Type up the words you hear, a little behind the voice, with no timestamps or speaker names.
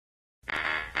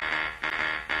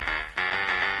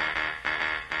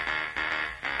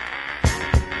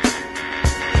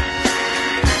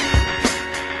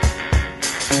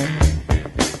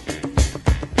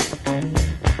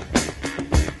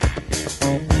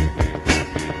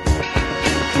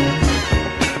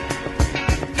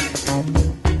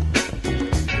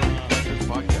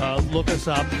us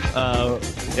up,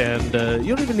 and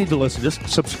you don't even need to listen. Just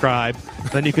subscribe.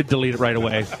 Then you could delete it right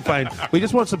away. Fine. We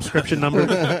just want subscription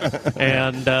numbers.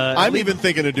 And I'm even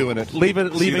thinking of doing it. Leave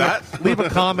a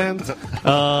comment.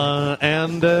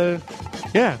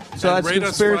 Yeah. So that's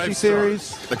Conspiracy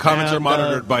Theories. The comments are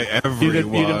monitored by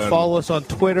everyone. You can follow us on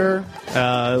Twitter.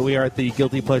 We are at the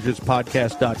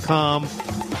GuiltyPleasuresPodcast.com.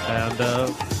 And,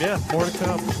 more to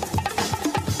come.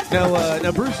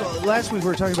 Now, Bruce, last week we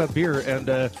were talking about beer, and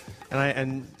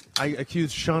I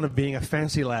accused Sean of being a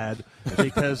fancy lad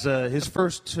because his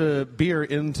first beer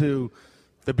into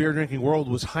the beer drinking world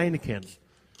was Heineken.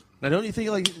 Now, don't you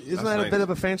think, isn't that a bit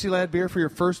of a fancy lad beer for your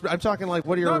first? I'm talking what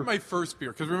are your... Not my first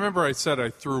beer, because remember I said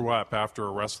I threw up after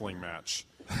a wrestling match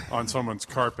on someone's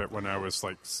carpet when I was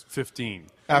 15.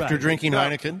 After drinking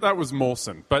Heineken? That was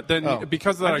Molson. But then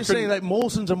because of that, I'm just saying that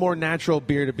Molson's a more natural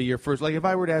beer to be your first. If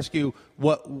I were to ask you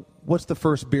what's the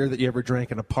first beer that you ever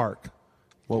drank in a park,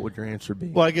 what would your answer be?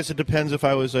 Well, I guess it depends if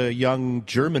I was a young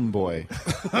German boy.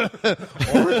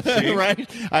 Right?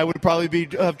 I would probably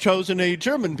have chosen a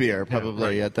German beer,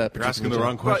 probably, at that particular You're asking the time.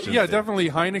 wrong question. Definitely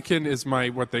Heineken is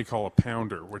what they call a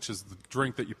pounder, which is the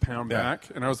drink that you pound back.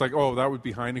 And I was like, that would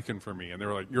be Heineken for me. And they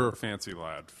were like, you're a fancy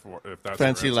lad. If that's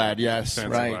fancy lad, yes,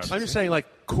 fancy right. lad. I'm just saying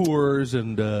Coors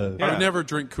and... I would never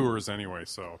drink Coors anyway,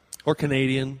 so... Or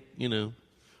Canadian,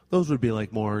 Those would be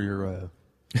more your...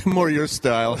 More your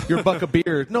style. Your buck of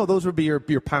beer. No, those would be your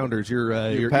pounders.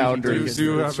 Your pounders. Do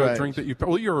you have a drink that you...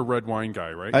 Well, you're a red wine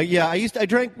guy, right? I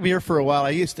drank beer for a while.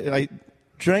 I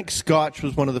drank Scotch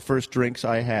was one of the first drinks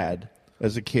I had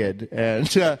as a kid, and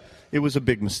it was a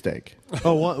big mistake.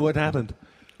 Oh, what happened?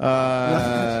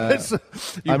 I'm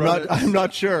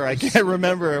not sure. I can't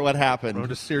remember what happened.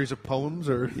 Wrote a series of poems,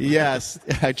 or yes,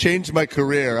 I changed my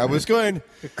career. I was going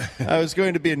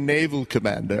to be a naval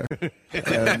commander,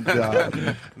 and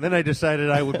then I decided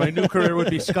my new career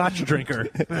would be Scotch drinker.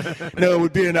 No, it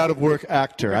would be an out of work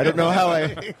actor. I don't know how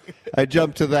I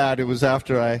jumped to that. It was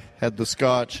after I had the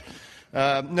Scotch.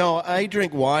 No, I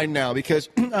drink wine now because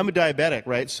I'm a diabetic,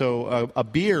 right? So a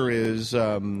beer is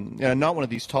not one of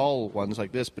these tall ones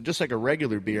like this, but just like a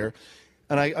regular beer.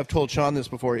 And I've told Sean this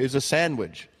before, is a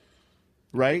sandwich,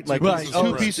 right?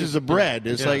 Two pieces of bread.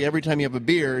 It's like every time you have a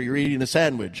beer, you're eating a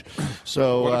sandwich.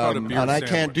 So, and I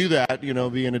can't do that, being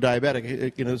a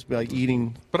diabetic. It's like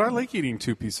eating. But I like eating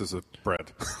 2 pieces of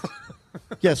bread.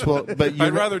 Yes, well, but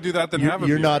I'd rather do that than have a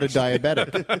beer. You're not a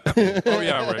diabetic. Oh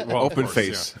yeah, right. Well, open course,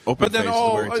 face. Yeah. Open but then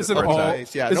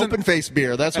face. An open face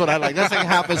beer. That's what I like. That's like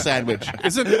half a sandwich.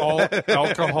 Isn't all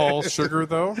alcohol sugar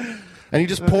though? And you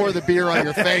just pour the beer on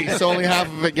your face, so only half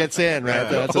of it gets in, right?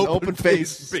 That's an open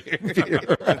face beer.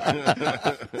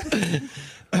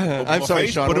 I'm sorry,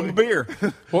 Sean. Put him a beer.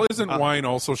 Well, isn't wine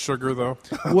also sugar though?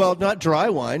 Well, not dry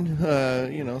wine,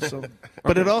 So,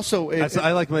 but it also.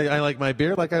 I like my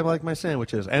beer like I like my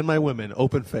sandwiches and my women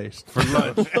open faced For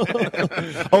lunch.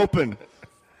 Open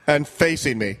and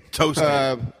facing me.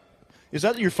 Toasted. Is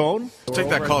that your phone? Take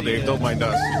that call, Dave. Don't mind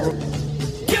us.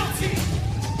 Guilty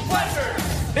Pleasure.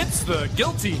 It's the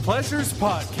Guilty Pleasures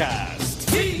Podcast.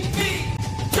 TV,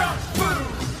 junk food,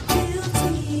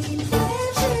 Guilty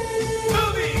pleasure,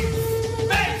 movies,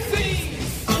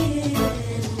 magazines, hidden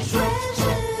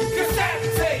treasure. cassette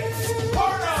tapes,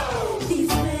 porno, These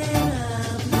men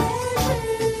of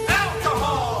pleasure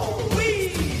alcohol,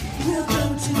 weed. will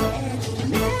go to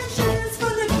any measures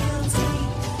for the guilty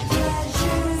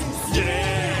pleasures.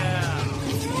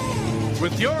 Yeah.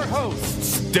 With your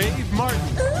hosts, Dave Martin,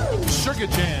 Ooh, Sugar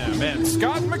Jam, and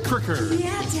Scott McCrockard.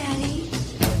 yeah, Daddy.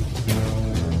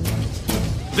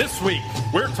 This week,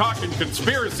 we're talking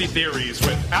conspiracy theories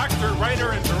with actor,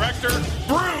 writer, and director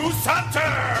Bruce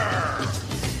Hunter.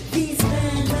 These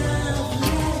men of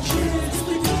pleasures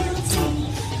with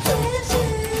guilty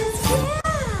pleasures.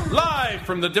 Yeah. Live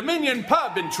from the Dominion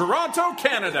Pub in Toronto,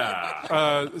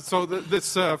 Canada. So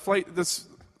this flight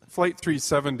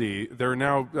 370, they're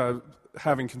now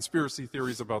having conspiracy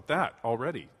theories about that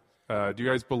already. Do you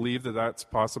guys believe that that's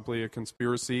possibly a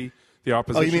conspiracy? The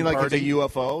opposition You mean like party? it's a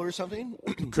UFO or something?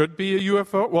 Could be a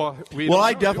UFO. Well,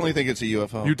 I definitely think it's a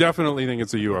UFO. You definitely think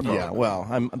it's a UFO. Yeah, well,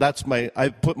 I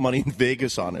put money in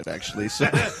Vegas on it, actually, so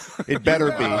it better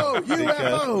be.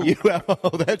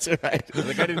 UFO, that's right.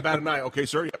 The guy didn't bat an eye. Okay,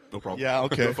 sir. Yeah, no problem. Yeah,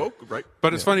 okay. UFO, right.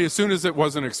 But it's funny, as soon as it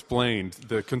wasn't explained,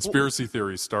 the conspiracy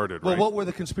theories started, Well, right? what were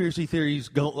the conspiracy theories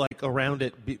around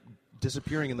it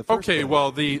disappearing in the first place?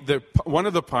 Well, the one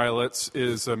of the pilots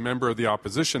is a member of the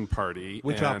opposition party.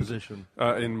 Which opposition?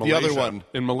 In Malaysia. The other one.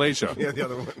 In Malaysia. Yeah, the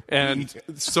other one. And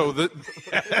so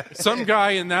some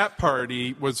guy in that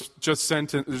party was just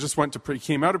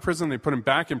came out of prison. They put him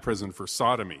back in prison for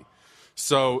sodomy.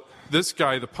 So this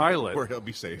guy, the pilot, Where he'll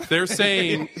be safe. they're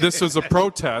saying this was a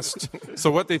protest.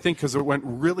 So what they think, because it went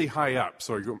really high up,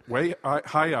 so it went way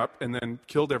high up, and then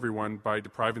killed everyone by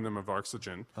depriving them of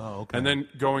oxygen. Oh, okay. And then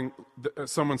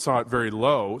someone saw it very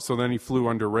low, so then he flew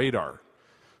under radar.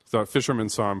 The fisherman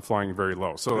saw him flying very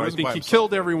low. So I was think by he himself,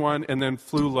 killed everyone and then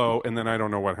flew low, and then I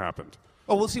don't know what happened.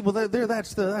 Oh, we'll see. Well,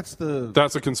 that's the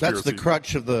That's a conspiracy. That's the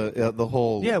crutch of the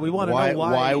whole. Yeah, we want to know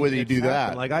why. Why would he it's do that?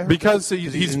 happened. Like I heard Because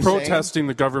he's he's insane? protesting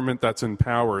the government that's in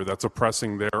power, that's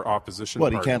oppressing their opposition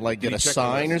What, he party. can't get a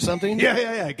sign or something?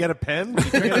 Yeah. Get a pen.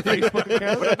 Create a Facebook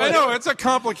account. I know, it's a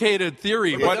complicated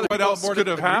theory. What else could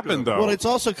have happened, though? Well, it's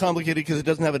also complicated because it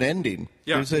doesn't have an ending.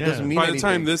 Yeah. It doesn't mean By the anything.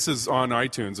 time this is on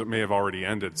iTunes, it may have already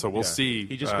ended, so we'll see.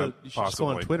 You just go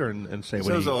possibly. on Twitter and say So what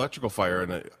there was he... an electrical fire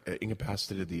and it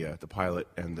incapacitated the pilot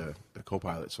and the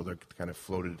co-pilot, so they're kind of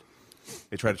floated.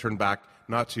 They tried to turn back,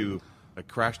 not to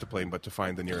crash the plane, but to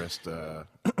find the nearest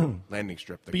landing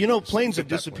strip. But planes have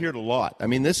disappeared a lot. I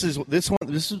mean, this is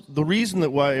the reason that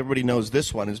why everybody knows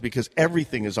this one is because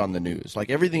everything is on the news.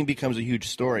 Like everything becomes a huge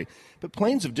story. But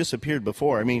planes have disappeared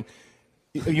before. I mean,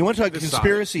 you want to talk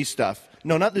conspiracy stuff?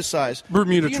 No, not this size.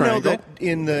 Bermuda Triangle.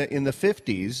 You know that in the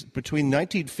 50s, between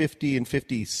 1950 and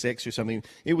 56 or something,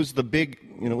 it was the big,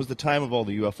 it was the time of all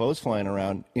the UFOs flying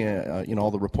around, all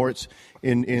the reports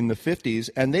in the 50s,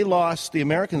 and the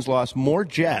Americans lost more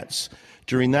jets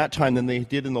during that time than they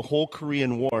did in the whole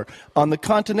Korean War on the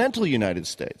continental United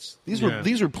States. These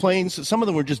were planes. Some of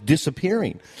them were just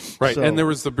disappearing. Right, So- and there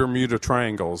was the Bermuda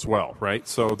Triangle as well, right?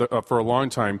 So for a long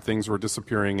time, things were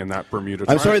disappearing in that Bermuda I'm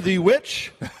Triangle. sorry, the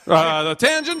which? The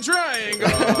Tangent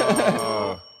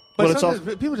Triangle! But Well, it's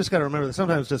sometimes, people just got to remember that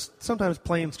sometimes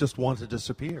planes just want to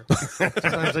disappear.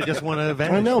 Sometimes they just want to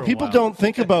vanish. I know for a people while. don't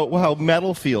think about how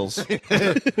metal feels.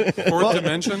 Fourth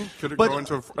dimension? Could it but- go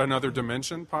into another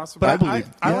dimension, possibly? But I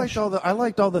believe-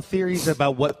 liked all the theories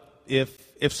about what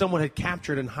if someone had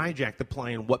captured and hijacked the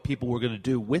plane, what people were going to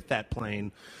do with that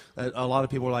plane. A lot of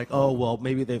people were like, "Oh, well,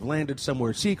 maybe they've landed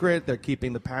somewhere secret. They're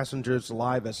keeping the passengers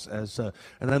alive and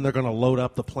then they're going to load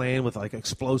up the plane with like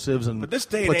explosives and this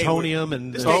day and age, plutonium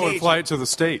and and fly it to the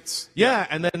States. yeah,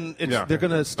 and then they're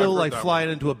going to still I've heard like that fly it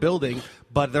into a building,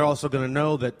 but they're also going to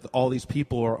know that all these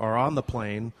people are on the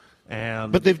plane."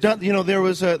 And But they've done. There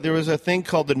was a thing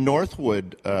called the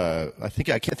Northwood. I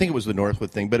can't think it was the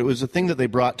Northwood thing, but it was a thing that they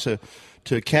brought to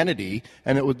Kennedy,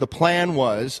 and the plan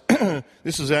was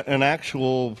this is an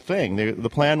actual thing. The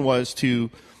plan was to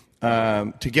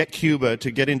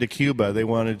get into Cuba. They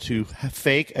wanted to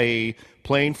fake a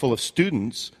plane full of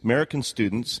students, American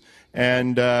students,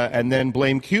 and then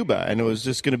blame Cuba, and it was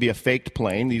just going to be a faked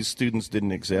plane. These students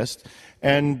didn't exist.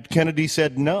 And Kennedy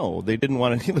said no. They didn't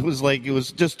want to. It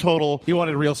was just total. he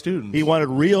wanted real students. He wanted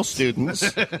real students,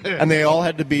 and they all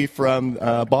had to be from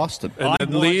Boston. And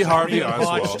then Lee Harvey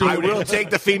Oswald. I will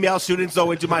take the female students, though,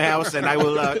 into my house, and I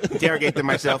will interrogate them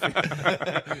myself.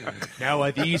 Now,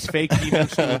 these fake female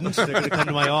students, they're going to come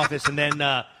to my office, and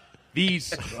then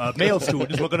these male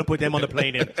students, we're going to put them on the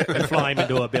plane and fly them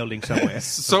into a building somewhere.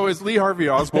 So is Lee Harvey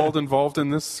Oswald involved in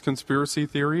this conspiracy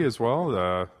theory as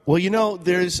well? Well,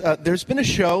 there's been a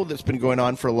show that's been going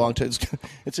on for a long time.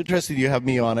 It's interesting you have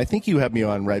me on. I think you have me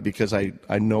on, right, because I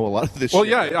know a lot of this Well,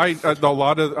 shit.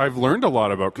 yeah, I've learned a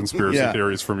lot about conspiracy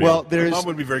theories from you. Well, there's Mom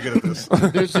would be very good at this.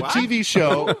 there's a TV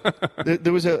show.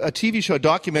 There was a TV show, a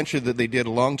documentary that they did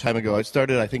a long time ago. It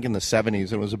started, I think, in the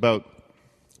 70s. It was about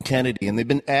Kennedy, and they've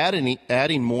been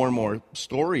adding more and more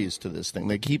stories to this thing.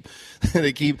 They keep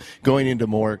going into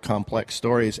more complex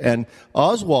stories. And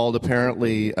Oswald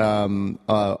apparently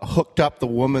hooked up a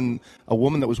woman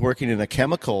that was working in a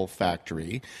chemical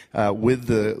factory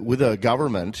with a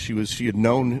government. She had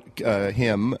known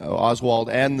him,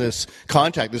 Oswald, and this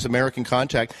American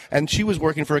contact, and she was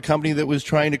working for a company that was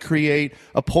trying to create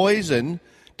a poison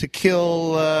to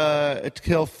kill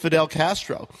Fidel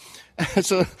Castro.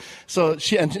 So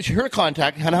her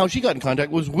contact, and how she got in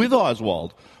contact, was with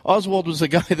Oswald. Oswald was a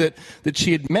guy that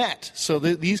she had met. So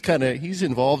he's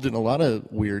involved in a lot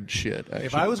of weird shit. Actually.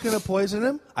 If I was going to poison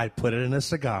him, I'd put it in a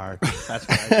cigar. That's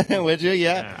what I'd Would you?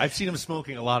 Yeah. Yeah, I've seen him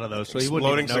smoking a lot of those, so he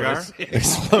Exploding wouldn't even cigar? notice.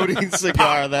 Exploding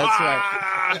cigar. That's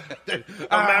right.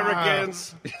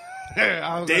 Americans.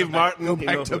 Dave Martin. Go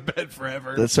back to bed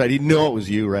forever. That's right. He'd know it was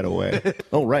you right away.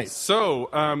 Oh, right. So,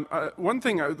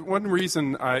 one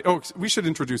reason we should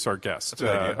introduce our guest.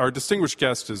 Our distinguished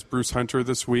guest is Bruce Hunter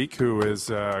this week, who is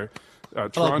a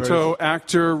Toronto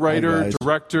actor, writer, guys.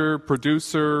 director,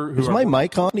 producer. Is my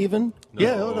mic on even? It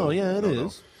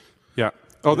is. Yeah.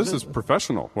 Oh, this is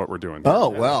professional, what we're doing. Oh,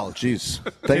 well, geez.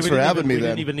 Thanks for having me We then.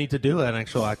 didn't even need to do an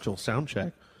actual sound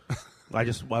check.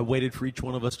 I waited for each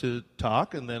one of us to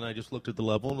talk, and then I just looked at the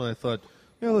level, and I thought,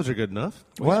 yeah, those are good enough.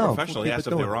 Wow. Professional. We'll He keep asked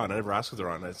it if they going. were on. I never asked if they're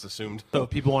on. I just assumed. So if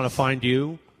people want to find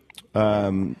you,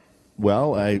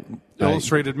 Well,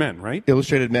 Illustrated Men, right?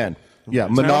 Illustrated Men. Yeah,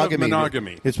 Town of monogamy.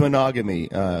 monogamy. It's monogamy.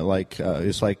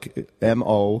 It's like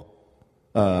MONAGAMI.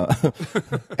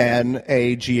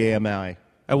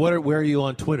 where are you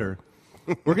on Twitter?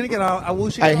 We're gonna get out.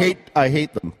 I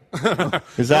hate them.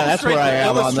 That's where I am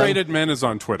on them. Illustrated Men is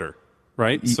on Twitter,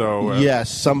 right? So Yes,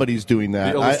 somebody's doing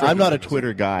that. The Illustrated I'm not a Men is-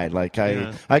 Twitter guy.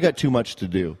 I got too much to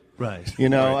do. Right. You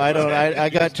know, I don't. I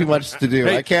got too much to do.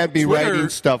 Hey, I can't be Twitter- writing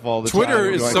stuff all the Twitter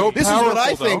time. is going, so this is what I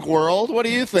powerful, think, though. world. What do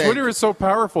you think? Twitter is so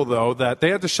powerful, though, that they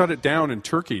had to shut it down in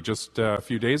Turkey just a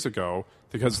few days ago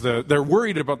because they're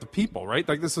worried about the people, right?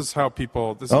 Like this is how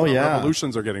people. This is how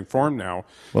revolutions are getting formed now.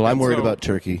 Well, I'm And worried so- about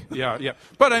Turkey. Yeah.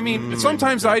 But I mean,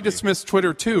 sometimes I dismiss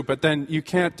Twitter too. But then you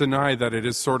can't deny that it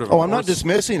is sort of. Oh, I'm not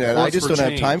dismissing it. I force just for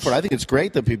don't have time change. for it. I think it's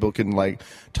great that people can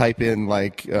type in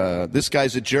this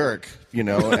guy's a jerk,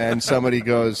 and somebody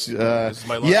goes, This is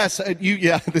my life. yes,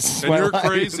 this is And my you're life.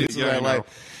 crazy. This is Yeah, my I know. life.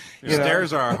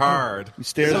 Stairs are hard.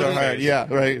 Stairs are hard. Yeah,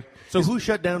 right. So who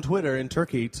shut down Twitter in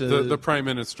Turkey to The prime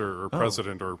minister or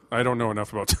president, or I don't know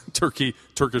enough about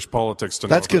Turkish politics to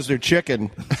know. That's because they're chicken.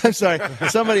 I'm sorry.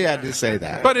 Somebody had to say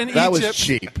that. But in that Egypt, was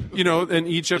cheap. In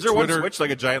Egypt, Is there Twitter. one switch, like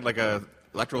a giant, like a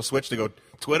electoral switch to go,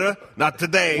 Twitter? Not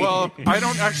today. Well, I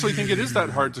don't actually think it is that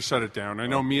hard to shut it down. I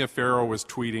know Mia Farrow was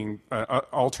tweeting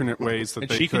alternate ways that and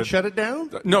they she could can shut it down?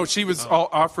 No, she was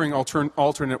offering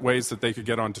alternate ways that they could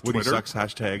get onto Woody Twitter. sucks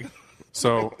hashtag.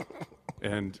 So,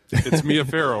 and it's Mia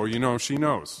Farrow. She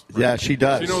knows. Yeah, she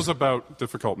does. She knows about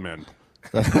difficult men.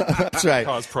 That's right.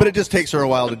 Cause But it problems. just takes her a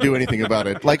while to do anything about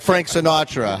it. Like Frank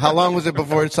Sinatra. How long was it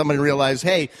before somebody realized,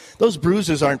 hey, those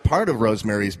bruises aren't part of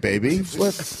Rosemary's Baby?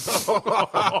 When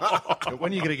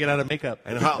are you going to get out of makeup?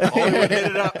 And Hollywood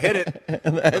hit it.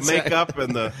 The makeup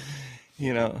and the...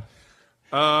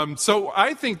 So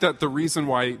I think that the reason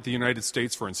why the United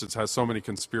States, for instance, has so many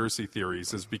conspiracy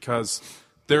theories is because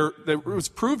it was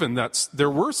proven that there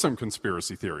were some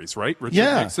conspiracy theories, right? Richard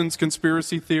Nixon's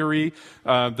conspiracy theory.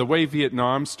 The way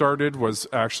Vietnam started was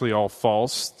actually all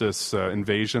false, this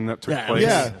invasion that took place.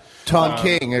 Yeah. Tom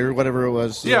King or whatever it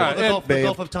was. Yeah, The and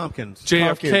Gulf of Tompkins.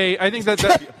 JFK. I think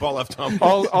that Ball left Tom.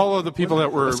 all of the people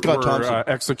that were Scott Thompson.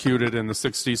 executed in the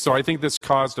 60s. So I think this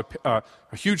caused a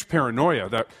huge paranoia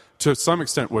that to some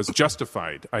extent was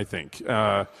justified, I think.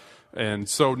 And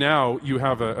so now you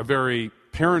have a very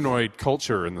paranoid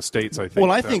culture in the States, I think.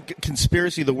 Well, I think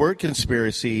the word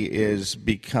conspiracy is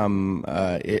become,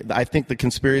 I think the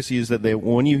conspiracy is that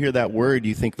when you hear that word,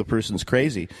 you think the person's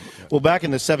crazy. Well, back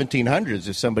in the 1700s,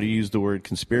 if somebody used the word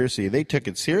conspiracy, they took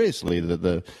it seriously that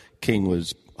the king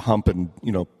was humping,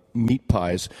 meat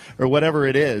pies or whatever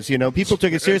it is. People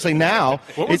took it seriously. Now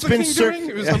what was it's the been king doing?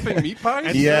 It was humping meat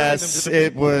pies? Yes,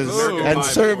 it was, and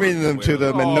serving them to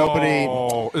them, and nobody.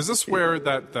 Oh, is this where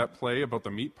that play about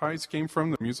the meat pies came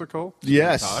from? The musical?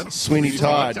 Yes, Sweeney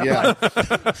Todd. Yeah,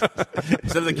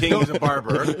 Instead of the king, he's a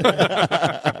barber.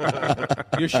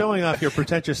 You're showing off your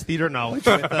pretentious theater knowledge.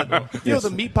 With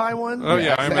the meat pie one? Oh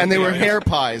yeah, and they were hair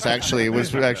pies. Actually, it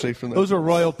was actually from the. Those were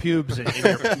royal pubes in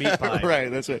your meat pie. Right,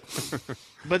 that's it.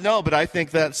 But I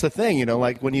think that's the thing,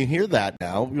 like when you hear that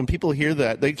now, when people hear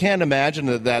that, they can't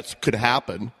imagine that could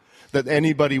happen, that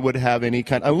anybody would have any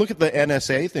kind. Look at the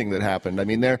NSA thing that happened. I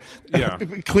mean,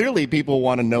 clearly people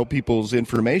want to know people's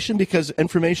information because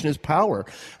information is power.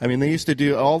 I mean, they used to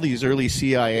do all these early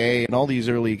CIA and all these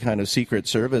early kind of secret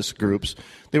service groups.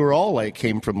 They were all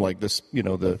came from this,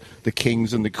 the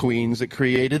kings and the queens that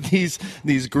created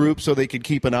these groups so they could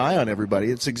keep an eye on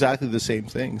everybody. It's exactly the same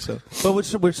thing. So, but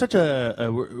we're such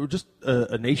we're just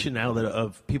a nation now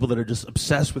of people that are just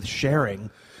obsessed with sharing,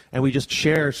 and we just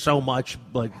share so much,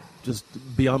 just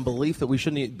beyond belief, that we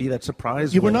shouldn't be that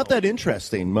surprised. We're not that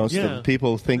interesting. Most of the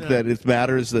people think that it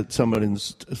matters that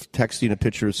someone's texting a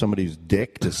picture of somebody's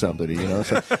dick to somebody,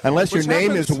 So, unless your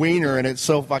name is Wiener and it's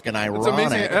so fucking ironic. It's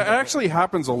amazing. It actually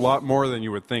happens a lot more than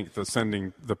you would think,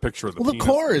 sending the picture of the Well, penis.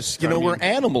 of course. We're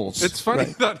animals. It's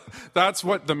funny Right. that's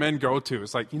what the men go to.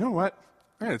 It's like, you know what?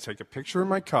 I'm going to take a picture of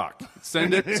my cock.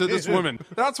 Send it to this woman.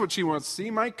 That's what she wants to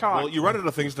see, my cock. Well, you run out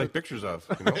of things to take pictures of.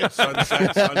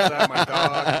 Sunset, my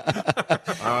dog.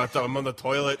 I'm on the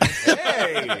toilet.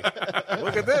 Hey,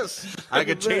 look at this. I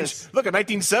could change. Look, a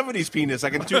 1970s penis. I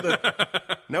can do the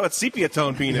Now it's sepia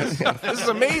tone penis. This is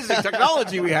amazing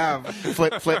technology we have.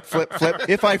 Flip, flip, flip, flip.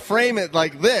 If I frame it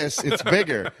like this, it's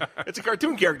bigger. It's a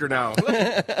cartoon character now. Look,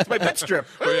 it's my pet strip.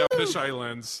 Oh, yeah, fisheye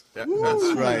lens. Yeah,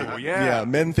 That's right. Oh, yeah.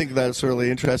 Men think that's really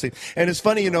interesting. And it's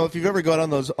funny, if you've ever gone on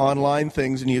those online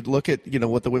things and you look at,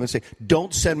 what the women say,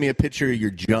 don't send me a picture of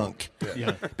your junk.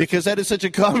 Yeah. Because that is such a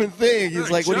common thing.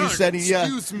 It's like, what are you Junk, sending? Yeah.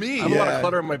 Excuse me. I have a lot of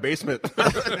clutter in my basement.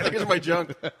 Here's my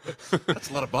junk. That's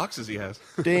a lot of boxes he has.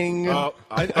 Ding. I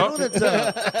know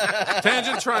that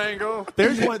Tangent triangle.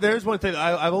 there's one thing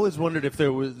I've always wondered if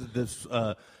there was this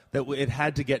that it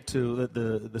had to get to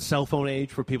the cell phone age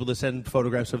for people to send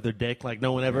photographs of their dick. Like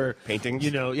no one ever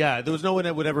Paintings? There was no one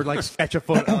that would ever like sketch a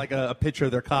photo like a picture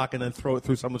of their cock and then throw it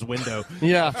through someone's window.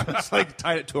 Yeah. It's like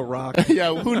tied it to a rock.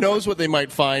 Yeah, who knows what they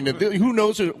might find? And who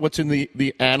knows what's in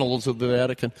the annals of the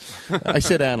Vatican? I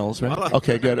said annals, right?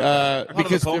 Okay, good.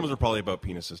 Because the poems are probably about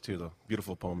penises too, though.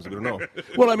 Beautiful poems. We don't know.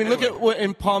 Well, I mean, look at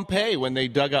in Pompeii when they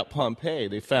dug up Pompeii,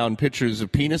 they found pictures of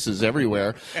penises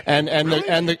everywhere, and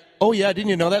the oh yeah, didn't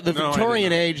you know that the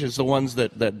Victorian age is the ones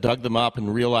that dug them up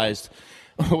and realized.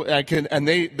 And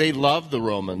they loved the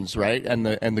Romans, right, and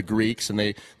the Greeks, and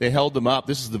they held them up.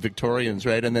 This is the Victorians,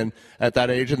 right, and then at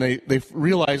that age, and they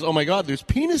realized, oh my God, there's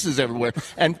penises everywhere,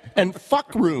 and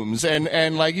fuck rooms,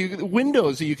 and like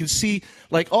windows that you could see,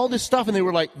 like all this stuff, and they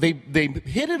were like they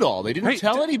hid it all. They didn't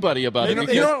tell anybody about it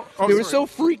because they were so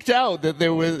freaked out that it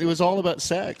was all about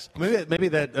sex. Maybe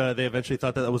that they eventually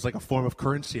thought that was like a form of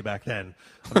currency back then.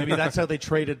 Maybe that's how they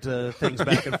traded things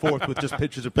back and forth with just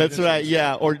pictures of penises. That's right,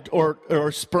 yeah,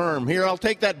 or sperm. Here, I'll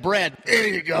take that bread. There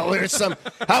you go. There's some.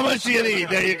 How much do you need?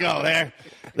 There you go.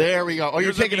 There we go. Oh,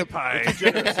 you're taking a pie.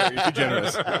 You're too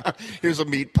generous. Here's a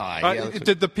meat pie.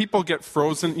 Did the people get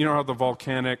frozen? You know how the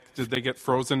volcanic, did they get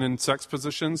frozen in sex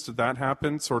positions? Did that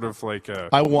happen? Sort of like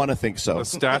I want to think so. a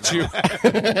statue.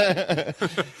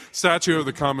 Statue of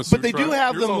the Kama Sutra. But they do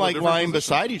have Here's them all the like different lying positions.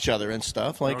 beside each other and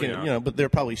stuff. Like, but they're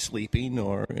probably sleeping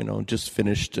or, just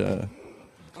finished paying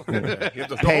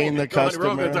the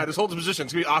customer. Just hold the position.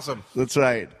 It's going to be awesome. That's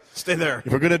right. Stay there.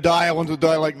 If we're going to die, I want to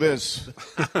die like this.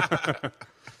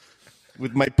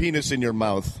 With my penis in your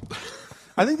mouth.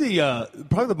 I think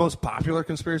probably the most popular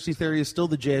conspiracy theory is still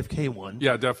the JFK one.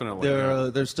 Yeah, definitely.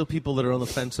 There's still people that are on the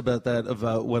fence about that,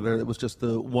 about whether it was just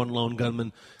the one lone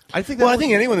gunman. I think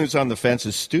anyone who's on the fence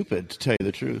is stupid, to tell you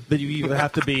the truth. that you either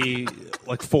have to be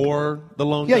like for the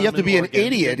lone Yeah, gunman you have to be or an against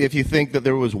idiot it. if you think that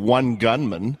there was one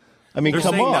gunman. I mean, They're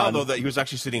come saying on. now, though, that he was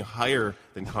actually sitting higher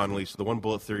than Connolly, so the one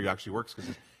bullet theory actually works. Cause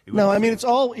it No, I mean, it's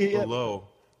all... low.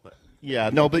 Yeah,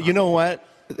 no, but you know what?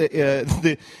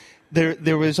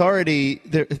 There was already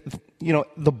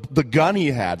the gun he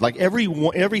had, like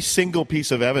every single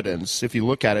piece of evidence. If you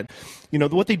look at it,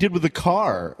 what they did with the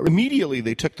car. Immediately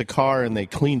they took the car and they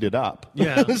cleaned it up.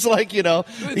 Yeah, it was like even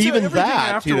everything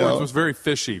that afterwards was very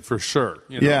fishy for sure.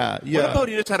 Yeah. What about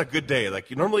he just had a good day?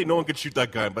 Like normally no one could shoot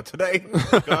that gun, but today,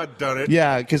 God done it.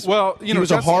 Yeah, because he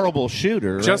was a horrible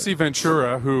shooter. Right? Jesse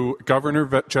Ventura,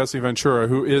 Jesse Ventura,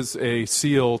 who is a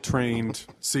trained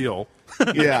SEAL.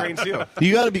 Yeah, Trained SEAL.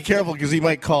 you got to be careful because he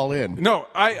might call in. No,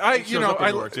 shows up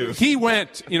everywhere, too. he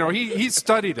went, he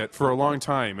studied it for a long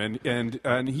time,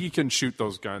 and he can shoot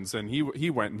those guns, and he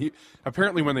went, and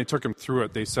apparently when they took him through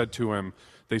it, they said to him,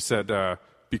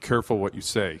 be careful what you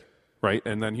say, right?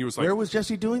 And then he was like, Where was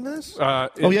Jesse doing this? Yeah,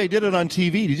 he did it on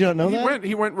TV. Did you not know that?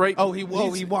 He went right.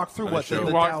 He walked through what? show. The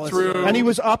He walked Dallas- through. And he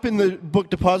was up in the book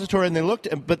depository, and they looked,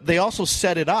 but they also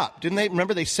set it up, didn't they?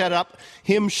 Remember, they set up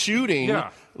him shooting,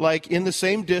 like in the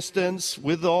same distance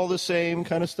with all the same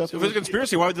kind of stuff. If it was a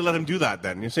conspiracy, why would they let him do that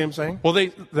then? You see what I'm saying? Well,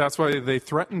 that's why they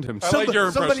threatened him. I like your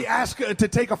impression. Somebody ask to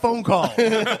take a phone call.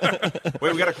 Wait,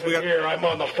 we got. Here, I'm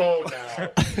on the phone now.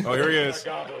 Oh, here he is.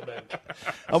 Government.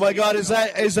 Oh my God, is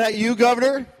that you,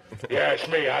 Governor? Yeah, it's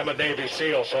me. I'm a Navy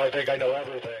SEAL, so I think I know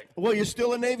everything. Well, you're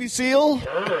still a Navy SEAL?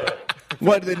 Sure.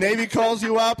 What, the Navy calls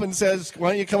you up and says, why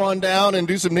don't you come on down and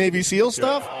do some Navy SEAL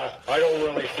stuff? I don't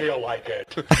really feel like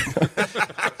it.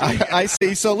 I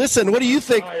see. So listen, what do you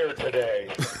think? Tired today.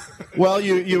 Well,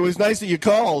 it was nice that you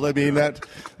called. I mean, that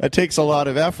takes a lot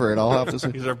of effort, I'll have to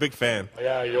say. He's our big fan.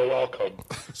 Yeah, you're welcome.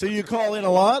 So you call in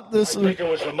a lot? I think it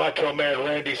was the Macho Man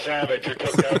Randy Savage who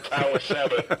took down Tower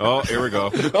 7. Oh, here we go.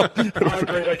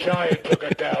 Andre the Giant took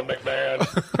it down,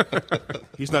 McMahon.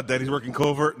 He's not dead. He's working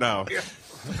covert now.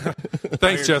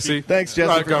 Thanks, Jesse. Thanks,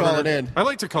 Jesse, for Governor. calling in. I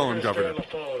like to call him Stay on Governor. the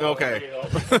phone, Okay.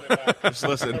 Just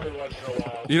listen. Every once in a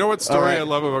while. You know what story All right. I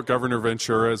love about Governor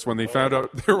Ventura is when they found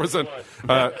out there was this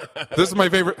is my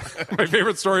favorite. My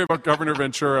favorite story about Governor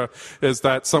Ventura is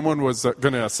that someone was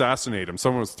going to assassinate him.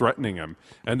 Someone was threatening him,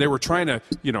 and they were trying to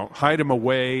hide him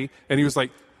away. And he was like,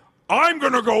 I'm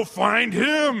going to go find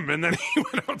him. And then he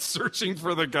went out searching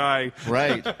for the guy.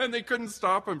 Right. And they couldn't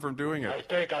stop him from doing I it.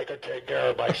 think I could take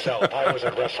care of myself. I was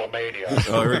at WrestleMania.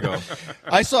 Oh, here we go.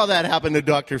 I saw that happen to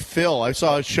Dr. Phil. I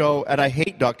saw a show, and I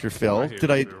hate Dr. Phil. hate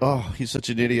him too. Oh, he's such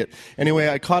an idiot. Anyway,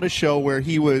 I caught a show where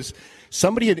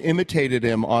somebody had imitated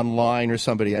him online or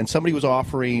somebody, and somebody was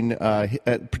offering,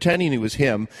 pretending it was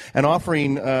him, and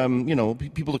offering,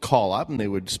 people to call up, and they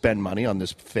would spend money on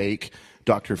this fake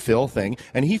Dr. Phil thing,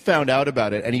 and he found out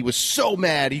about it, and he was so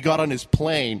mad he got on his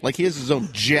plane, like he has his own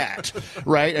jet,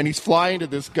 right? And he's flying to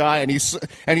this guy, and he's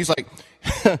like,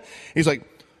 he's like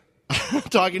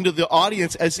talking to the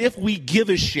audience as if we give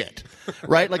a shit,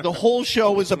 right? Like the whole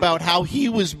show was about how he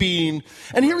was being,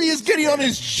 and here he is getting on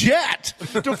his jet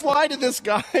to fly to this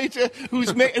guy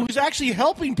who's actually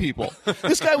helping people.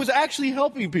 This guy was actually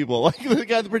helping people, like the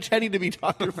guy pretending to be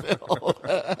Dr. Phil.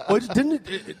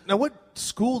 Now, what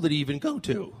school did he even go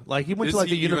to? Like, he went Is to like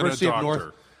the he even a University of North.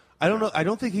 doctor? I don't know. I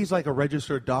don't think he's like a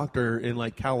registered doctor in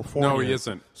like California. No, he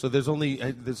isn't. So there's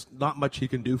not much he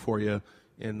can do for you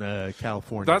in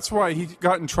California. That's why he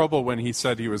got in trouble when he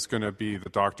said he was going to be the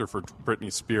doctor for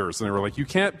Britney Spears. And they were like, you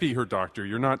can't be her doctor.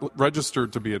 You're not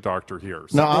registered to be a doctor here.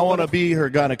 So No, I want to be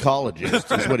her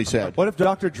gynecologist, is what he said. What if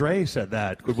Dr. Dre said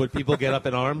that? Would people get up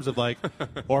in arms of like,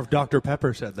 or if Dr.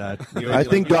 Pepper said that? I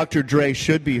think Dr. Dre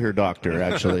should be her doctor,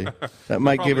 actually. That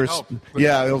might give her... help.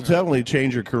 Yeah, it'll definitely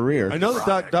change her career. I know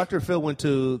that Dr. Phil went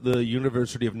to the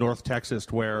University of North Texas,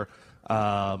 where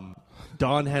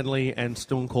Don Henley and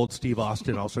Stone Cold Steve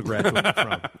Austin also graduated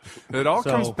from. it all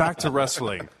comes back to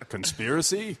wrestling.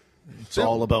 Conspiracy? It's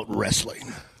all about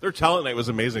wrestling. Their talent night was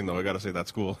amazing, though. I got to say,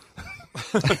 that's cool.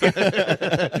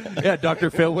 Yeah,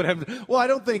 Dr. Phil would have. Well, I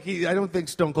don't think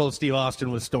Stone Cold Steve Austin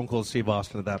was Stone Cold Steve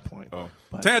Austin at that point. Oh.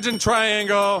 Tangent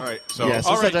triangle. All right, so Yes,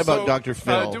 All let's right, talk about Dr.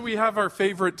 Phil. do we have our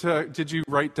favorite? Did you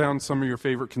write down some of your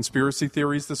favorite conspiracy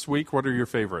theories this week? What are your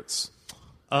favorites?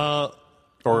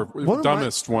 Or of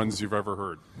dumbest ones you've ever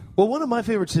heard? Well, one of my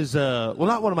favorites is not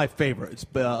one of my favorites,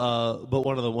 but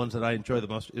one of the ones that I enjoy the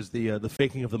most is the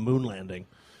faking of the moon landing.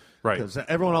 Right. Because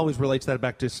everyone always relates that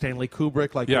back to Stanley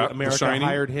Kubrick, like Yeah, The America Shining.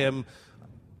 hired him.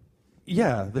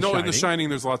 Yeah, The Shining. In The Shining,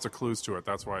 there's lots of clues to it.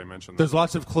 That's why I mentioned that. There's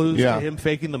lots of clues Yeah. to him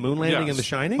faking the moon landing in Yes. The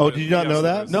Shining. Oh, did you not Yes, know it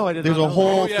that? is. No, I didn't. There's know a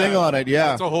whole Oh, yeah. thing on it,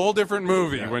 yeah. It's a whole different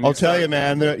movie. When I'll tell you,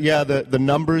 man. The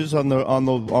numbers on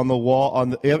the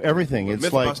wall, everything.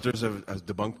 It's like... MythBusters has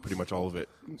debunked pretty much all of it.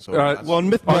 So Well,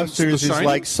 MythBusters The is Shining?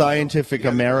 like Scientific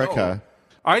America.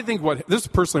 I think this is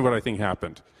personally what I think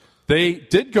happened. They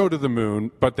did go to the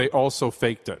moon, but they also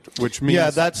faked it, which means... Yeah,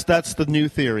 that's the new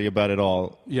theory about it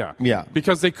all. Yeah. Yeah.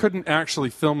 Because they couldn't actually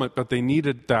film it, but they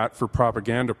needed that for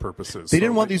propaganda purposes. They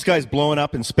didn't want these guys blowing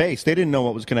up in space. They didn't know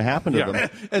what was going to happen to Yeah. them.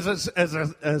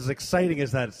 As exciting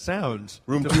as that sounds,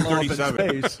 Room to blow up in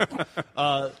 237.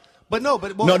 space. But no,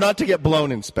 No, not to get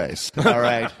blown in space. All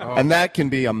right, and that can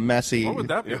be a messy. What would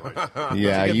that be like?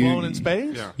 Yeah, get you blown in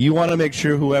space. Yeah. you want to make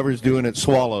sure whoever's doing it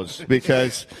swallows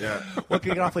because. Well, it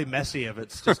can get awfully messy if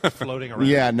it's just floating around.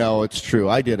 Yeah, no, it's true.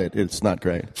 I did it. It's not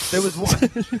great. There was one.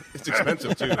 it's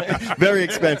expensive, too. Very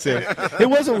expensive. It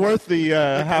wasn't worth the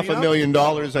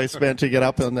 $500,000 I spent to get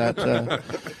up on that.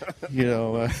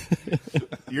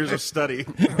 Years of study.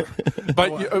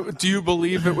 But do you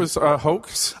believe it was a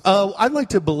hoax? I'd like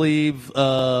to believe.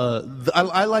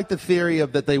 I like the theory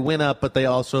of that they went up, but they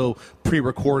also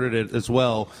pre-recorded it as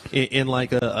well in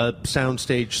like a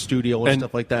soundstage studio and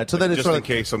stuff like that. So then it's Just sort in of,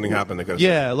 case something happened. They could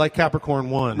yeah, like Capricorn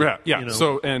 1. Yeah, yeah. you know.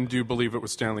 So, and do you believe it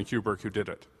was Stanley Kubrick who did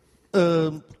it?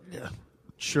 Yeah,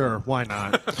 sure, why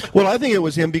not? Well, I think it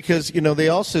was him because they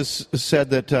also said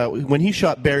that when he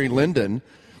shot Barry Lyndon,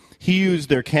 he used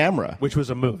their camera. Which was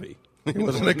a movie. It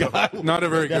wasn't a guy. Not a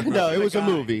very good movie. No, it was a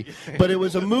movie, but it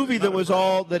was a movie that was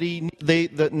all that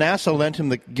that NASA lent him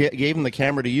gave him the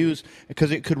camera to use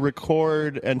because it could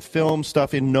record and film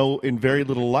stuff in very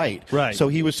little light. Right. So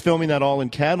he was filming that all in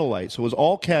candlelight. So it was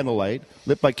all candlelight,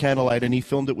 lit by candlelight, and he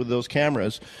filmed it with those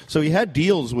cameras. So he had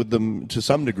deals with them to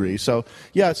some degree. So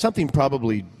yeah, something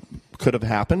probably could have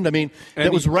happened. I mean,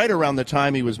 that was right around the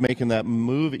time he was making that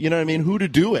movie. You know what I mean? Who to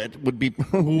do it would be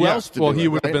who else to do it? Well, he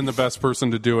would right? have been the best person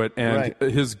to do it, and Right.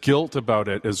 his guilt about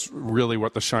it is really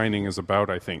what The Shining is about,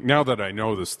 I think. Now that I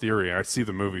know this theory, I see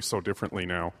the movie so differently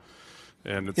now.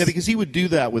 And it's, Yeah, because he would do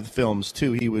that with films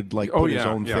too. He would put his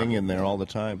own yeah. thing in there all the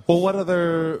time. Well, what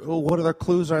other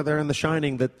clues are there in The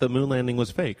Shining that the moon landing was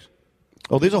faked?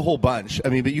 Oh, there's a whole bunch. I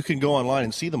mean, but you can go online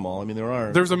and see them all. I mean, there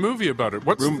are. There's a movie about it.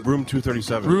 What's Room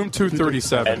 237. Room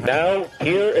 237? And now,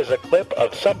 here is a clip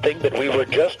of something that we were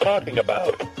just talking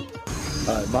about.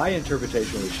 My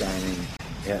interpretation of The Shining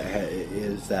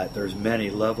is that there's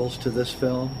many levels to this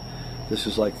film. this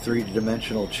is like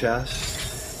three-dimensional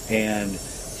chess, and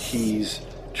he's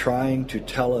trying to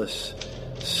tell us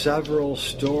several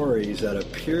stories that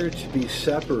appear to be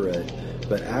separate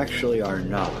but actually are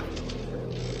not.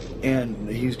 And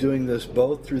he's doing this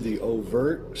both through the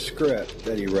overt script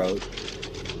that he wrote.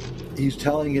 He's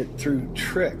telling it through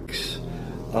tricks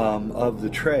of the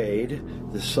trade,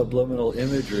 the subliminal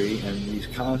imagery, and these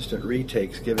constant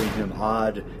retakes giving him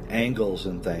odd angles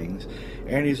and things.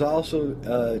 And he's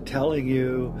also telling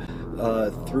you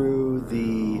through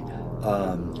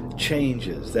the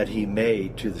changes that he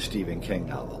made to the Stephen King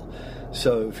novel.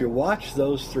 So if you watch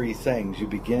those three things, you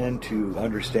begin to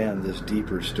understand this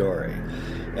deeper story.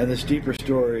 And this deeper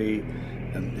story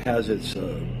has its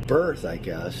birth, I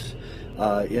guess,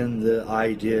 in the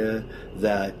idea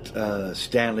that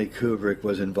Stanley Kubrick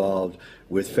was involved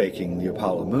with faking the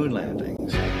Apollo moon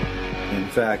landings. In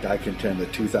fact, I contend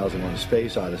that 2001: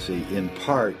 Space Odyssey, in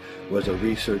part, was a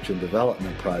research and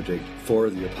development project for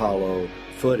the Apollo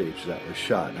footage that was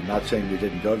shot. I'm not saying we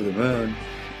didn't go to the moon.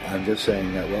 I'm just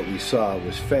saying that what we saw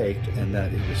was faked, and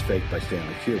that it was faked by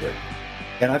Stanley Kubrick.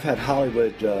 And I've had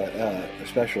Hollywood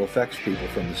special effects people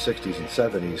from the 60s and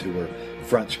 70s who were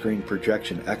front screen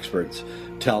projection experts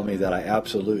tell me that I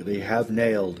absolutely have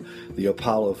nailed the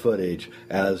Apollo footage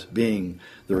as being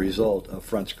the result of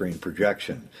front screen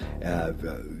projection.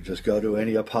 Just go to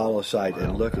any Apollo site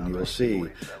and look, and you will see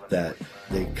that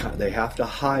they have to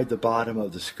hide the bottom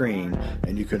of the screen,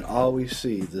 and you can always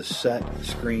see the set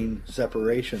screen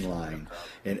separation line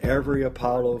in every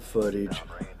Apollo footage,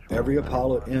 every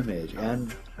Apollo image,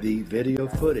 and the video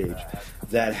footage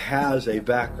that has a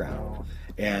background.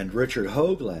 And Richard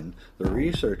Hoagland, the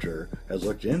researcher, has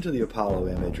looked into the Apollo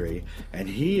imagery, and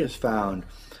he has found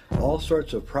all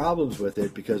sorts of problems with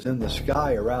it, because in the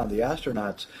sky around the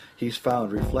astronauts, he's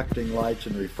found reflecting lights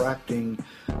and refracting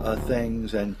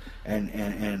things and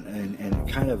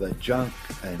kind of a junk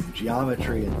and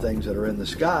geometry and things that are in the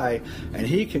sky, and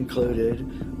he concluded,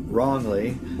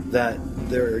 wrongly, that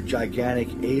there are gigantic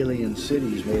alien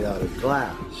cities made out of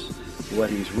glass. What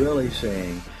he's really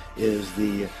saying is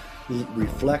the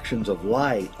reflections of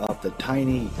light off the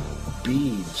tiny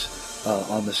beads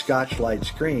on the Scotch light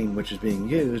screen, which is being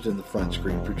used in the front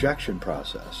screen projection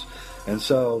process. And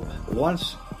so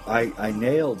once I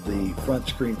nailed the front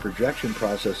screen projection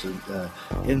process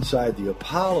inside the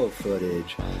Apollo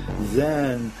footage,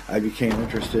 then I became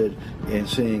interested in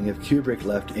seeing if Kubrick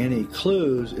left any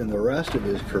clues in the rest of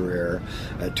his career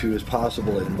to his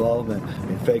possible involvement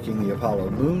in faking the Apollo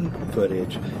moon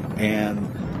footage. And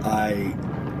I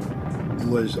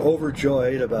was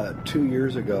overjoyed about 2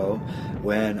 years ago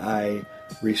when I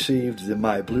received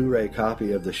my Blu-ray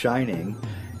copy of The Shining,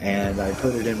 and I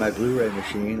put it in my Blu-ray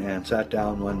machine and sat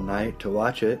down one night to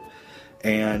watch it,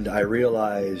 and I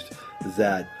realized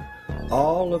that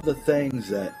all of the things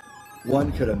that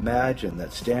one could imagine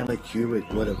that Stanley Kubrick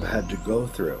would have had to go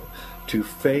through to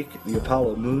fake the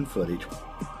Apollo moon footage.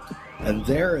 And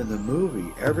there in the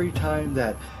movie, every time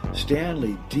that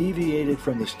Stanley deviated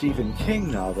from the Stephen King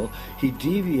novel, he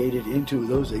deviated into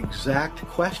those exact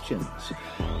questions.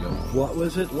 You know, what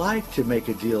was it like to make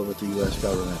a deal with the U.S.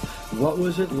 government? What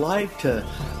was it like to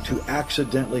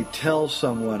accidentally tell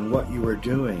someone what you were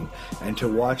doing and to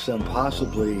watch them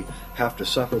possibly have to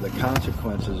suffer the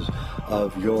consequences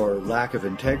of your lack of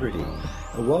integrity?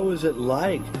 What was it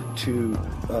like to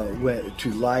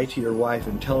lie to your wife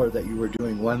and tell her that you were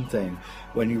doing one thing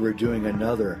when you were doing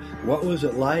another? What was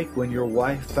it like when your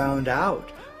wife found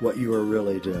out what you were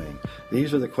really doing?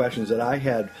 These are the questions that I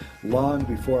had long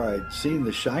before I'd seen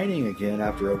The Shining again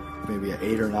after maybe an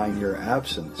 8 or 9 year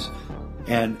absence.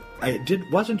 And I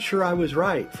wasn't sure I was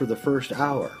right for the first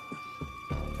hour.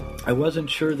 I wasn't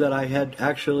sure that I had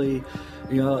actually...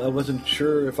 I wasn't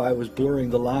sure if I was blurring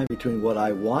the line between what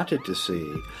I wanted to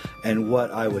see and what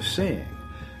I was seeing.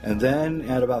 And then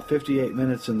at about 58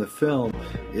 minutes in the film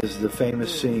is the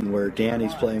famous scene where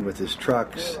Danny's playing with his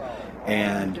trucks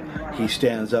and he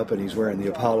stands up and he's wearing the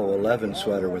Apollo 11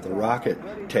 sweater with a rocket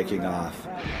taking off.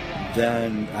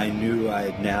 Then I knew I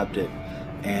had nabbed it.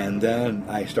 And then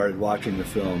I started watching the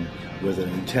film with an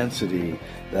intensity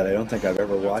that I don't think I've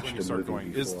ever watched a movie before.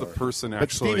 Is the person But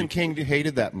actually... Stephen King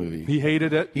hated that movie. He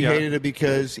hated it? He hated it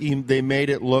because they made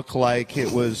it look like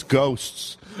it was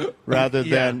ghosts rather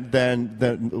than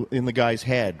in the guy's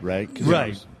head, right?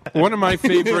 Right. One of my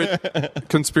favorite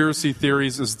conspiracy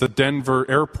theories is the Denver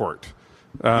airport.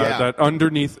 That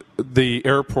underneath the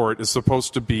airport is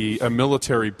supposed to be a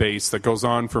military base that goes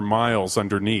on for miles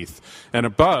underneath. And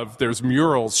above, there's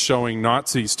murals showing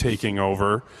Nazis taking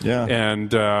over. Yeah.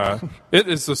 And it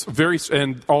is this very...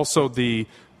 And also the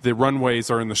runways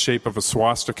are in the shape of a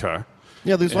swastika.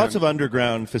 Yeah, there's lots And- of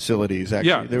underground facilities, actually.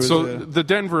 Yeah, There was so the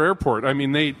Denver airport, I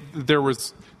mean, they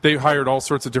hired all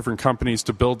sorts of different companies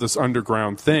to build this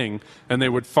underground thing, and they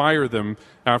would fire them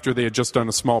after they had just done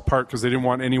a small part because they didn't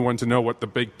want anyone to know what the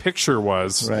big picture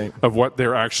was of what they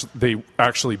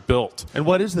actually built. And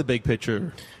what is the big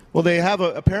picture? Well, they have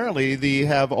apparently they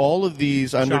have all of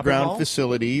these underground mall?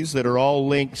 facilities that are all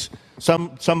linked.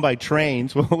 Some by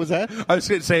trains. What was that? I was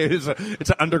going to say it's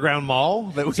an underground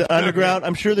mall. It's an underground.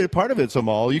 I'm sure that part of it's a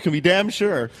mall. You can be damn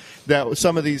sure that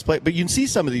some of these places. But you can see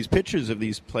some of these pictures of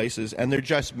these places, and they're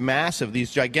just massive.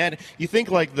 These gigantic. You think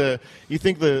like the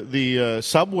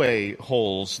subway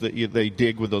holes that they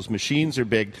dig with those machines are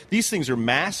big. These things are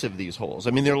massive. These holes.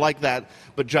 I mean, they're like that,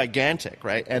 but gigantic,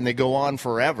 right? And they go on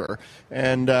forever.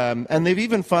 And they've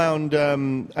even found.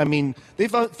 They've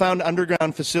found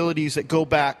underground facilities that go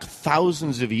back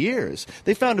thousands of years.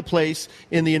 They found a place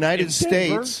in the United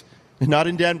States, not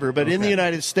in Denver, but in the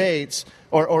United States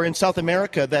or in South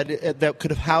America that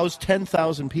could have housed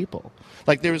 10,000 people.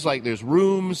 There's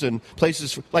rooms and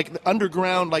places like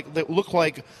underground, like that look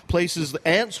like places the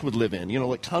ants would live in.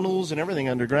 Like tunnels and everything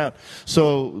underground.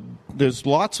 So there's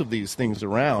lots of these things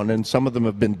around, and some of them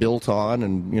have been built on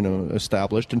and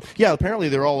established. And yeah, apparently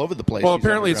they're all over the place. Well, these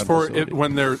apparently it's for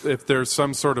facilities. if there's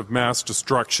some sort of mass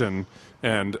destruction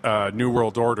and New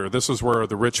World Order. This is where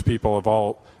the rich people of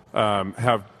all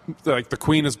have, like, the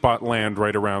Queen has bought land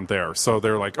right around there. So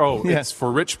they're like, it's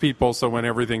for rich people, so when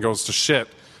everything goes to shit,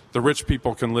 the rich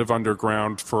people can live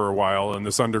underground for a while in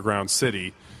this underground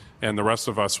city, and the rest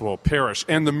of us will perish.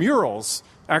 And the murals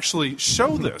actually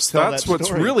show this. That's that what's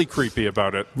story. really creepy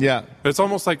about it. Yeah. It's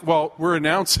almost like, well, we're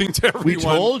announcing to everyone. We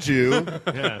told you.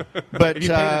 Yeah. But If you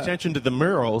pay attention to the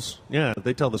murals,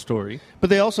 they tell the story. But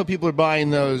people are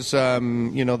buying those,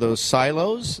 those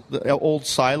silos, the old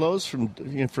silos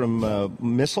from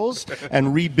missiles,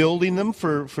 and rebuilding them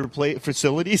for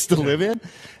facilities to live in.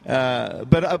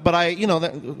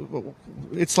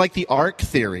 It's like the Ark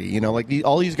theory,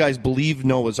 all these guys believe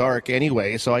Noah's Ark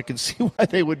anyway, so I can see why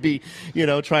they would be,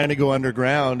 trying to go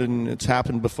underground, and it's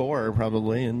happened before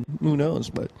probably, and who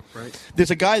knows? But there's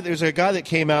a guy that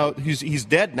came out. He's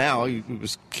dead now. He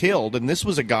was killed, and this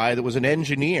was a guy that was an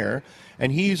engineer.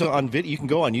 And he's on video. You can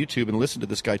go on YouTube and listen to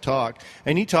this guy talk.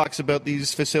 And he talks about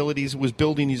these facilities, was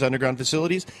building these underground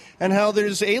facilities, and how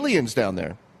there's aliens down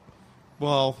there.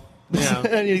 Well, yeah.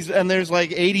 and there's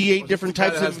like 88 different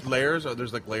types of layers.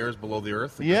 There's like layers below the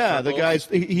earth. Yeah, the guy's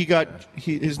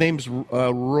his name's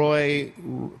Roy.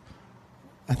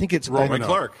 I think it's Roy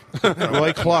Clark.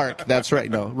 Roy Clark. That's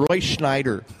right. No, Roy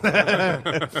Schneider.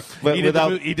 But he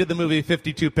did the movie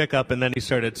 52 Pickup, and then he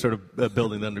started sort of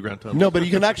building the underground tunnel. No, but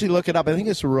you can actually look it up. I think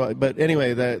it's Roy. But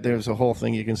anyway, there's a whole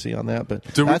thing you can see on that. But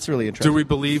that's really interesting. Do we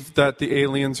believe that the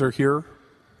aliens are here?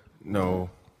 No.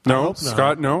 No,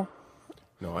 Scott. No.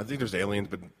 No, I think there's aliens,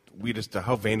 but we just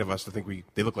how vain of us to think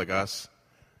they look like us.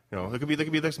 They could be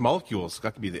like molecules.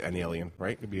 That could be an alien,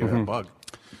 right? It could be a bug.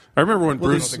 I remember when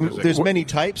Bruce. There's many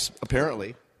types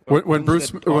apparently. When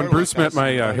Bruce met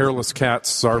my hairless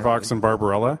cats, Zarvox and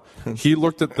Barbarella, he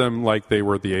looked at them like they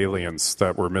were the aliens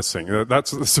that were missing.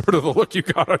 That's sort of the look you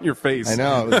got on your face. I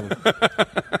know.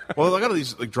 Well, a lot of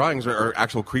these drawings are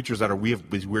actual creatures that are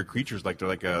these weird creatures, they're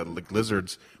like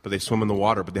lizards, but they swim in the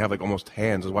water, but they have like almost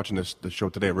hands. I was watching the show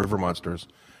today, River Monsters.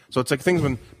 So it's like things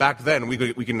when back then we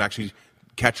can actually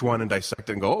catch one and dissect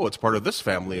it and go, it's part of this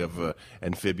family of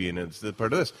amphibian, and it's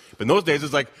part of this. But in those days,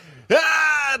 it's like,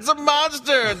 it's a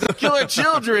monster! It's a killer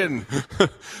children!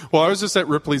 Well, I was just at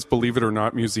Ripley's Believe It or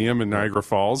Not Museum in Niagara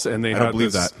Falls, and they had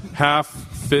this half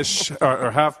fish,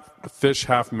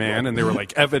 half man, and they were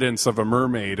like evidence of a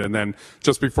mermaid. And then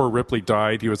just before Ripley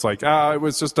died, he was like, it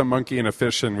was just a monkey and a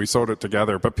fish, and we sewed it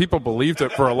together. But people believed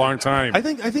it for a long time. I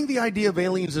think the idea of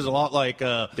aliens is a lot like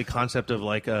the concept of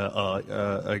like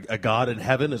a god in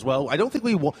heaven as well. I don't think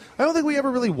we ever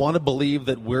really want to believe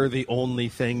that we're the only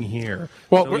thing here.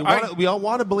 Well, we all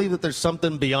want to believe that there's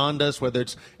something beyond us, whether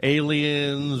it's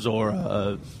aliens or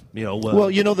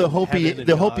the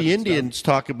Hopi Indians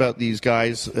talk about these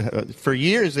guys for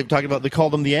years. They've talked about, they call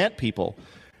them the ant people,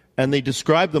 and they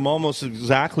describe them almost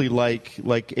exactly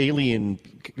like alien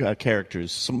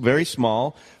characters. Very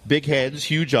small, big heads,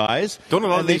 huge eyes. And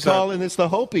it's the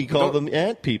Hopi call them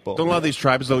ant people. Don't a lot of these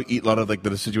tribes though eat a lot of like the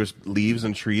deciduous leaves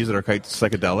and trees that are quite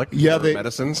psychedelic? Yeah,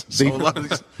 medicines.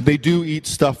 They do eat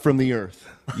stuff from the earth.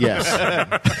 Yes.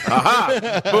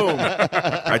 Aha! Boom!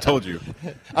 I told you.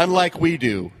 Unlike we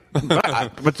do.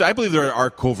 But I believe there are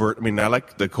covert. I mean, I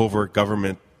like the covert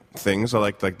government things. I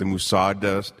like the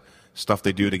Mossad stuff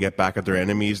they do to get back at their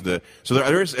enemies. So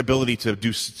there is ability to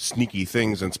do sneaky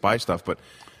things and spy stuff. But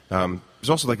there's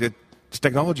also like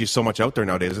technology is so much out there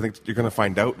nowadays. I think you're going to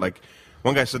find out. Like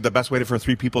one guy said, the best way for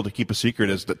 3 people to keep a secret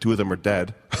is that 2 of them are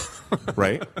dead.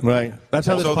 Right. Right. That's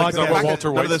how this So, like, podcast.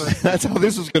 Walter White said? That's how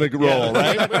this is going to roll,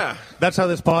 right? Yeah. That's how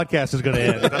this podcast is going to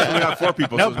end. That's why we got 4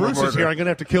 people. Now so Bruce is here. I'm going to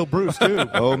have to kill Bruce too.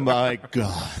 Oh my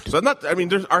God. So I mean,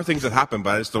 there are things that happen,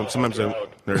 but I just don't. Sometimes there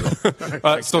you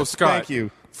go. So, Scott, Thank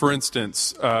you. For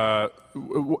instance, do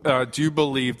you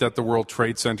believe that the World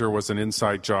Trade Center was an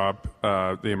inside job,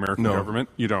 the American government?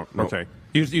 You don't? No. Okay.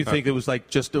 You think it was like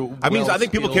just a? I mean, I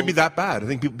think people can be well-skilled- that bad. I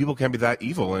think people can be that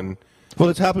evil, and Well,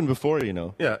 it's happened before, you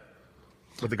know. yeah,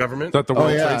 with the government. That the Oh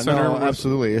World yeah, Trade Center no, was...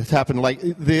 absolutely. It's happened. Like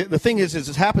the thing is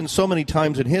it's happened so many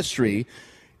times in history.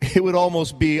 It would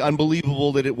almost be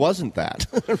unbelievable that it wasn't that,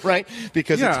 right?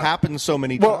 Because it's happened so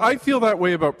many times. Well, I feel that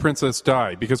way about Princess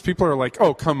Di because people are like,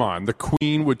 "Oh, come on, the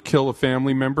Queen would kill a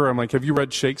family member." I'm like, "Have you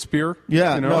read Shakespeare?"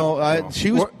 Yeah, You know?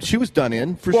 she was done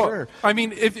in for Well, sure. I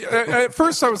mean, if at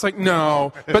first I was like,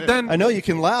 "No," but then I know you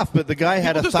can laugh, but the guy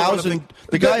had People just don't wanna 1,000. think-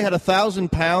 The guy had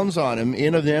 1,000 pounds on him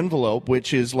in an envelope,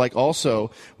 which is like also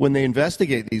when they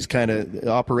investigate these kind of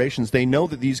operations, they know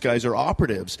that these guys are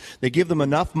operatives. They give them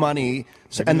enough money,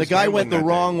 and the was guy gambling went the that day.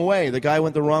 wrong way. The guy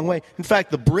went the wrong way. In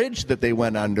fact, the bridge that they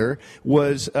went under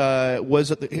was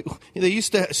they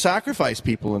used to sacrifice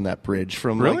people in that bridge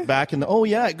from Really? like back in the. Oh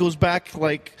yeah, it goes back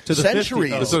like To the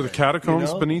centuries. 50s. is there the catacombs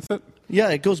You know? beneath it? Yeah,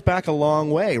 it goes back a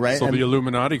long way, right? So And- the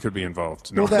Illuminati could be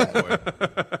involved. No, well,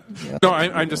 that, no,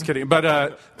 I'm just kidding.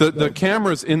 But the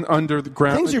cameras in under the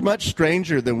ground. things are much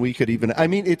stranger than we could even. I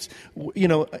mean, it's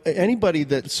anybody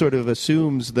that sort of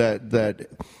assumes that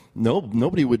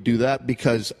nobody would do that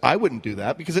because I wouldn't do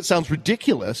that because it sounds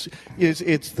ridiculous. I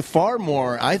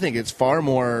think it's far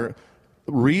more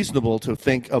reasonable to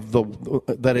think of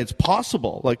that it's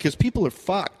possible, like because people are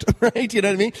fucked, right? You know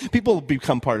what I mean? People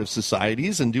become part of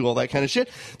societies and do all that kind of shit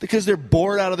because they're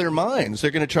bored out of their minds.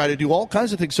 They're going to try to do all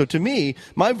kinds of things. So to me,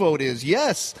 my vote is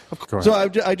yes. So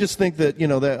I just think that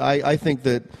I think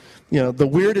that the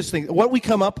weirdest thing, what we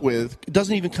come up with,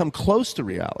 doesn't even come close to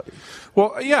reality.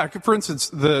 Well, yeah. For instance,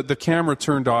 the camera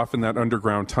turned off in that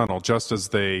underground tunnel just as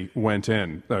they went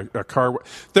in. A car.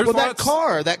 There's That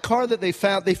car that they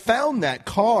found that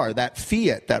car, that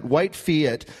Fiat, that white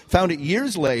Fiat, found it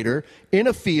years later in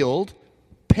a field,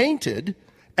 painted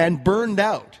and burned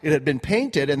out. It had been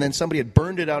painted, and then somebody had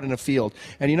burned it out in a field.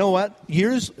 And you know what?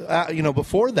 Years,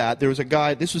 before that, there was a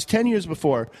guy. This was 10 years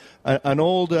before. An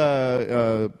old.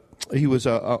 He was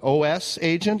a OS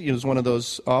agent. He was one of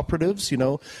those operatives,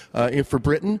 for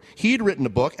Britain. He'd written a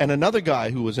book, and another guy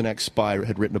who was an ex-spy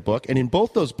had written a book. And in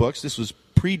both those books, this was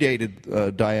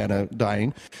predated Diana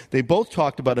dying, they both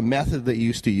talked about a method they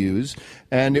used to use,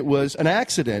 and it was an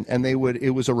accident. And it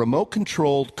was a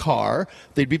remote-controlled car.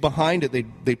 They'd be behind it.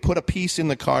 They'd put a piece in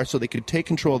the car so they could take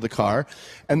control of the car,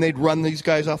 and they'd run these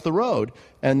guys off the road.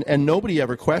 And nobody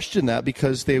ever questioned that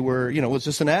because they were, it was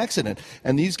just an accident.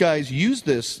 And these guys used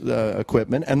this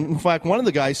equipment. And in fact, one of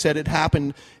the guys said it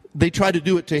happened. They tried to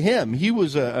do it to him. He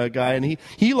was a guy, and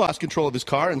he lost control of his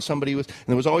car, and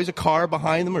there was always a car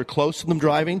behind them or close to them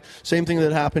driving. Same thing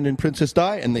that happened in Princess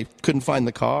Di, and they couldn't find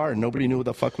the car, and nobody knew what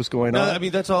the fuck was going on. I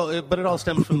mean, that's all. But it all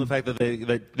stems from the fact that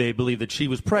they believed that she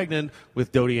was pregnant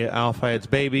with Dodi Al-Fayed's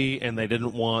baby, and they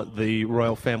didn't want the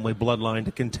royal family bloodline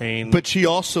to contain. But she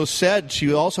also said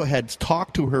she also had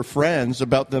talked to her friends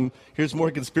about them. Here's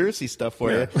more conspiracy stuff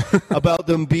for you about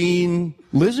them being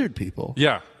lizard people.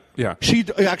 Yeah. Yeah. She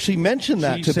actually mentioned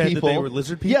that She to said people. that they were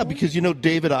lizard people? Yeah, because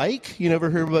David Icke. You never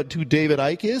heard about who David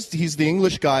Icke is? He's the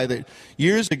English guy that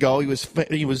years ago he was a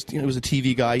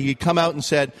TV guy. He'd come out and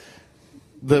said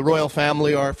the royal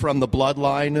family are from the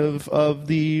bloodline of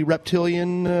the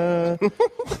reptilian.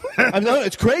 I know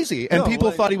it's crazy, and people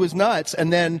thought he was nuts.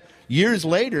 And then years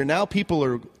later, now people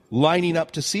are lining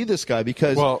up to see this guy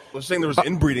because. Well, I was saying there was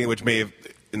inbreeding, which may have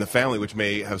in the family, which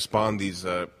may have spawned these,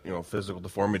 physical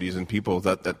deformities in people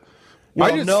that.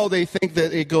 Well, no, they think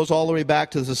that it goes all the way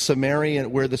back to the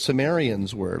Sumerian, where the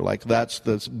Sumerians were. Like that's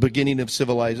the beginning of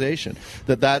civilization.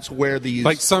 That's where these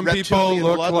some people reptilian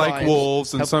look like bloodlines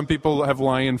wolves, and some people have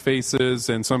lion faces,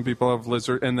 and some people have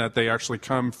lizard, and that they actually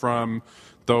come from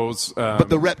those. But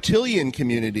the reptilian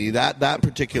community, that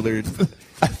particular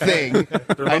thing,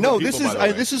 I know this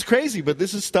is crazy, but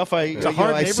this is stuff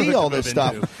I see all this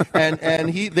stuff, and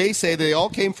they say they all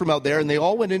came from out there, and they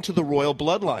all went into the royal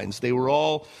bloodlines. They were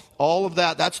all of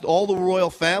that. That's all the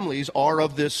royal families are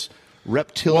of this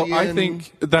reptilian. Well, I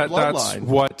think that's bloodline.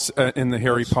 what in the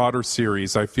Harry Potter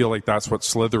series. I feel like that's what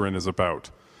Slytherin is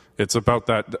about. It's about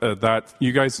that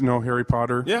you guys know Harry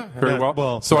Potter very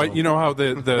well. So you know how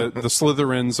the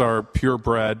Slytherins are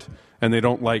purebred and they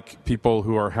don't like people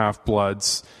who are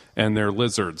half-bloods, and they're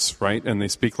lizards, right? And they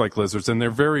speak like lizards, and they're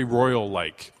very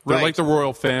royal-like. They're Right. like the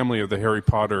royal family of the Harry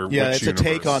Potter Yeah, witch it's universe. a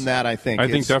take on that, I think. I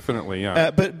think It's- definitely, yeah.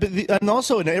 and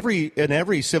also in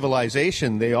every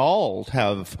civilization, they all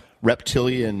have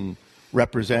reptilian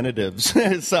representatives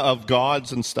of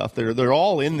gods and stuff. They're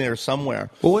all in there somewhere.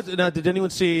 Well, now, did anyone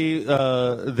see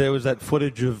there was that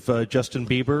footage of Justin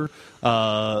Bieber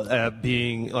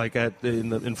being like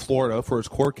in Florida for his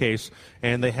court case,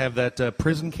 and they have that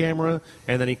prison camera,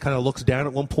 and then he kind of looks down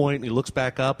at one point, and he looks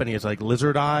back up, and he has like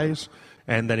lizard eyes,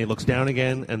 and then he looks down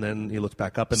again, and then he looks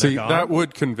back up, and See, they're gone. that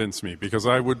would convince me, because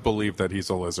I would believe that he's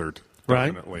a lizard.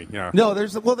 Right? Definitely, yeah. No,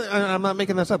 I'm not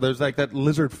making this up. There's like that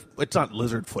lizard. It's not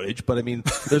lizard footage, but I mean,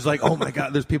 there's like, oh my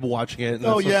god, there's people watching it. And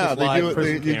Oh it's yeah, this they live do it.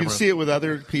 prison You can camera. see it with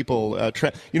other people.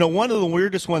 One of the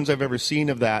weirdest ones I've ever seen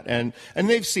of that, and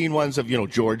they've seen ones of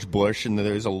George Bush, and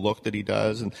there's a look that he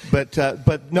does, but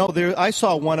no, I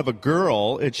saw one of a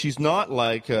girl, and she's not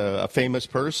like a famous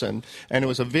person, and it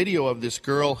was a video of this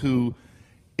girl who.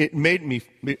 It made me.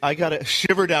 I got a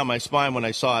shiver down my spine when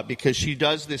I saw it, because she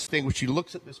does this thing where she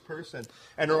looks at this person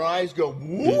and her eyes go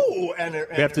woo, and You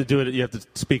have to do it. You have to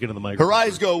speak into the microphone. her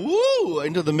eyes go woo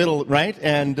into the middle, right?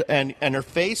 And her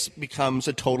face becomes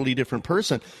a totally different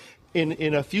person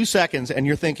in a few seconds, and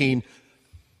you're thinking,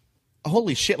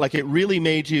 holy shit, like it really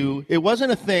made you. It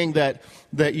wasn't a thing that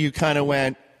you kind of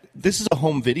went, this is a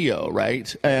home video,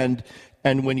 right? And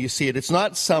when you see it, it's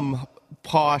not some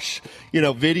posh,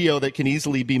 video that can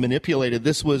easily be manipulated.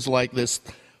 This was like this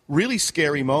really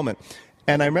scary moment.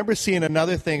 And I remember seeing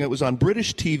another thing. It was on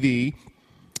British TV,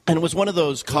 and it was one of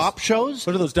those cop shows.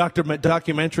 What are those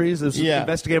documentaries? This is Yeah.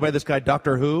 investigated by this guy,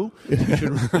 Doctor Who.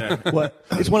 What?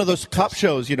 It's one of those cop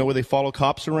shows, where they follow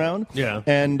cops around. Yeah.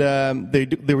 And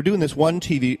they were doing this one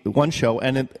show,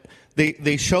 and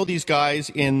they show these guys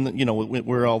in,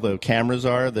 where all the cameras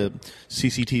are, the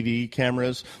CCTV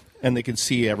cameras, and they can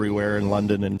see everywhere in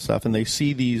London and stuff. And they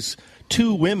see these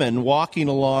two women walking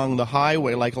along the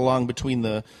highway, like along between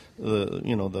the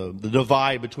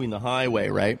divide between the highway,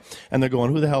 right? And they're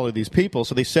going, who the hell are these people?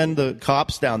 So they send the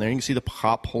cops down there. You can see the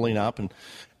cop pulling up,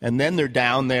 and then they're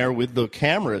down there with the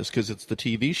cameras, because it's the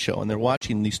TV show, and they're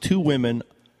watching these two women.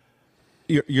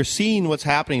 You're seeing what's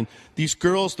happening. These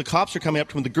girls, the cops are coming up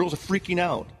to them. The girls are freaking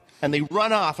out, and they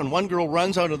run off. And one girl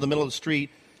runs out of the middle of the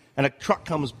street, and a truck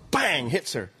comes, bang,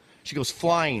 hits her. She goes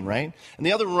flying, right? And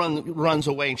the other runs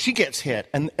away, and she gets hit.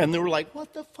 And they were like,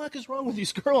 what the fuck is wrong with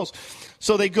these girls?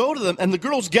 So they go to them, and the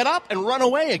girls get up and run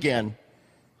away again.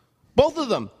 Both of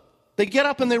them. They get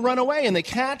up and they run away, and they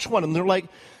catch one, and they're like,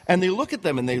 and they look at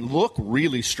them, and they look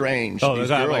really strange, these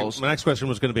girls. My next question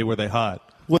was going to be, were they hot?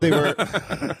 Well,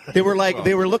 they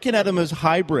were looking at them as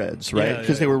hybrids, right?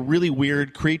 Because they were really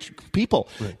weird people.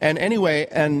 Right. And anyway,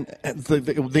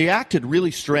 they acted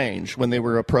really strange when they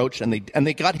were approached, and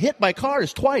they got hit by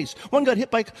cars twice. One got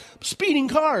hit by speeding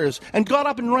cars and got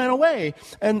up and ran away.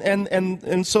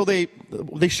 And so they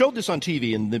showed this on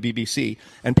TV in the BBC,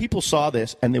 and people saw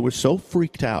this, and they were so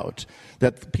freaked out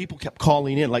that people kept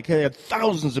calling in. Like, they had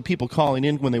thousands of people calling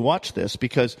in when they watched this,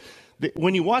 because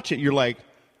when you watch it, you're like,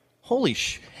 holy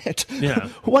shit. Yeah.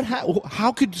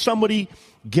 How could somebody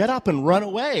get up and run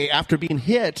away after being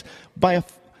hit by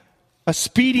a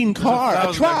speeding car,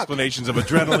 a truck? Explanations of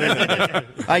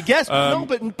adrenaline. I guess. No,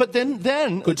 but then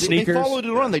Good they sneakers. followed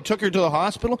it on. They took her to the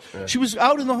hospital. Yeah. She was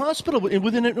out in the hospital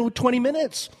within 20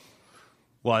 minutes.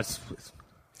 Well, it's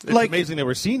Like- amazing they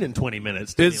were seen in 20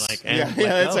 minutes. It's-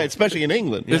 That's right, especially in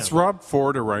England. Is Rob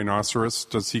Ford a rhinoceros?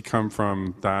 Does he come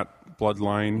from that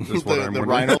bloodline? Is what I'm the wondering.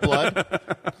 rhino blood.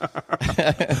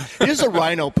 There's a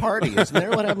rhino party, isn't there?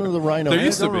 What happened to the rhino? There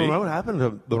used to be. What happened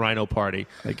to the Rhino Party?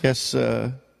 I guess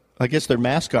their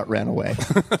mascot ran away.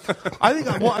 I think.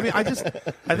 Well, I mean, I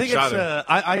think Shot it's.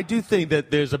 I do think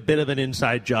that there's a bit of an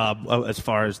inside job as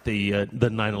far as the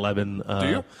 9/11. Do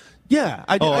you? Yeah,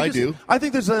 I do. I do. I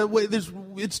think there's a way.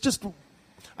 It's just.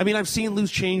 I mean, I've seen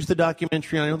Loose Change, the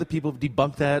documentary, and I know that people have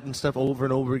debunked that and stuff over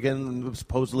and over again,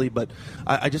 supposedly, but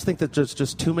I just think that there's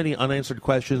just too many unanswered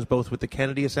questions, both with the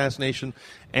Kennedy assassination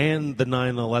and the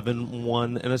 9/11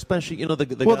 one, and especially, the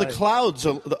The clouds,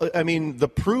 I mean, the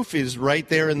proof is right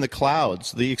there in the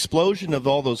clouds. The explosion of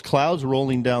all those clouds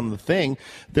rolling down the thing,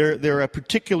 they're a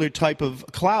particular type of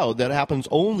cloud that happens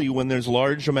only when there's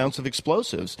large amounts of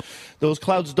explosives. Those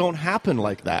clouds don't happen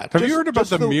like that. Have you heard about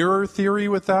the mirror theory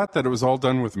with that it was all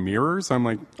done with mirrors? I'm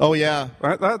like, Oh, yeah.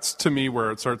 that's to me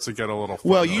where it starts to get a little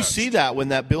Well, far-fetched. you see that when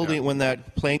that building, when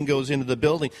that plane goes into the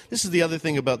building. This is the other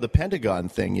thing about the Pentagon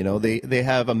thing. They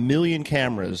have 1 million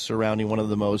cameras surrounding one of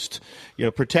the most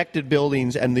protected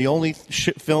buildings, and the only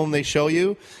film they show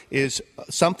you is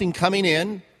something coming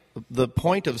in, the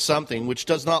point of something which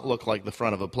does not look like the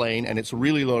front of a plane, and it's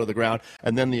really low to the ground,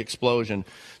 and then the explosion.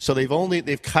 So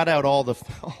they've cut out all the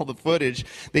footage.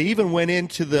 They even went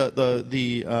into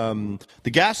the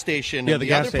gas station and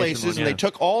the other places, and they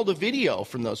took all the video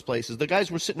from those places. The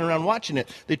guys were sitting around watching it.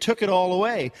 They took it all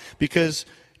away because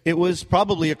it was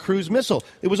probably a cruise missile.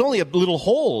 It was only a little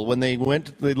hole when they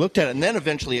looked at it, and then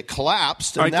eventually it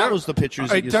collapsed, and that was the pictures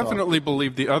that you saw. I definitely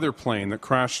believe the other plane that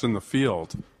crashed in the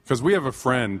field, because we have a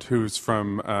friend who's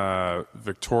from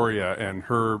Victoria, and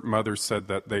her mother said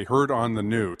that they heard on the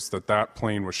news that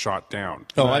plane was shot down.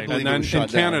 Oh, I believe it was shot down. In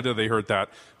Canada, they heard that.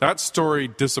 That story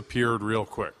disappeared real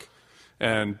quick.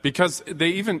 And because they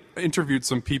even interviewed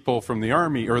some people from the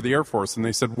Army or the Air Force, and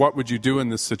they said, what would you do in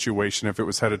this situation if it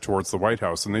was headed towards the White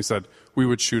House? And they said, we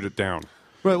would shoot it down.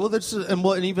 Right. Well,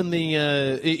 and even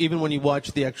even when you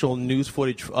watch the actual news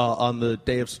footage on the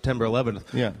day of September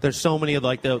 11th, there's so many of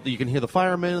you can hear the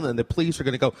firemen and the police are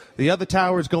going to go. The other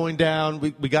tower's going down.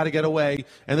 We got to get away.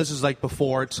 And this is like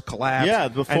before it's collapsed. Yeah,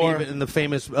 before. And even in the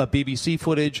famous BBC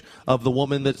footage of the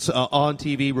woman that's on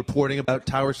TV reporting about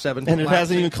Tower 7, and it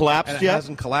hasn't even collapsed yet. It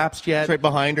hasn't collapsed yet. It's right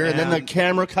behind her, and then the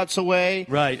camera cuts away.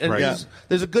 Right. And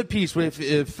there's a good piece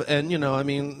if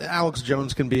Alex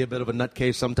Jones can be a bit of a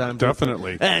nutcase sometimes.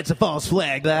 Definitely. It's a false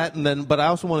flag, but I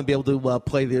also want to be able to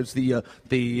play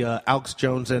the Alex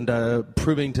Jones and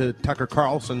proving to Tucker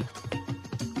Carlson.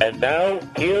 And now,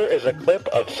 here is a clip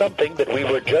of something that we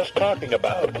were just talking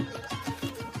about.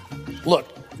 Look,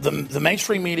 the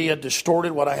mainstream media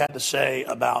distorted what I had to say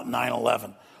about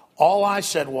 9/11. All I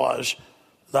said was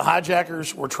the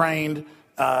hijackers were trained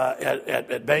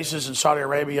at bases in Saudi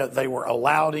Arabia. They were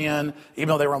allowed in, even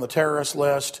though they were on the terrorist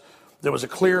list. There was a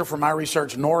clear, from my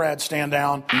research, NORAD stand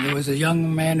down. There was a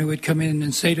young man who would come in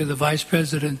and say to the vice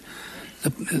president,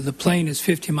 the plane is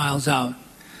 50 miles out.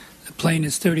 The plane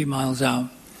is 30 miles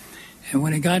out. And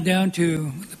when it got down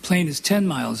to the plane is 10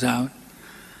 miles out,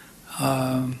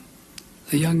 the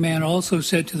young man also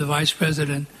said to the vice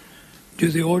president, do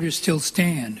the orders still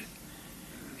stand?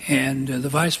 And the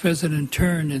vice president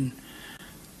turned and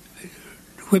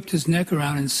whipped his neck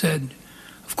around and said,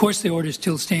 of course the orders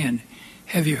still stand.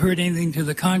 Have you heard anything to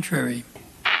the contrary?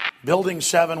 Building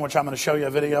 7, which I'm going to show you a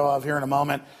video of here in a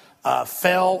moment,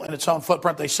 fell in its own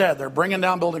footprint. They said they're bringing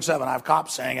down Building 7. I have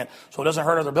cops saying it, so it doesn't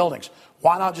hurt other buildings.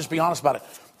 Why not just be honest about it?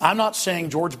 I'm not saying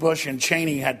George Bush and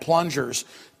Cheney had plungers,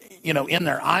 in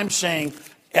there. I'm saying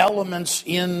elements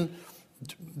in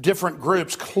different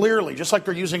groups, clearly, just like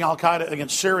they're using Al-Qaeda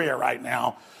against Syria right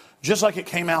now, just like it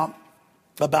came out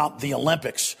about the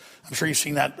Olympics. I'm sure you've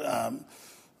seen that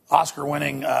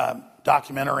Oscar-winning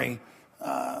documentary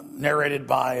narrated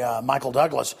by Michael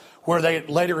Douglas, where they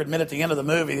later admit at the end of the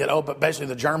movie that, but basically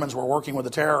the Germans were working with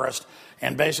the terrorists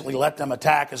and basically let them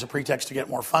attack as a pretext to get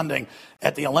more funding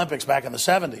at the Olympics back in the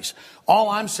 70s. All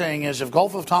I'm saying is if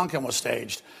Gulf of Tonkin was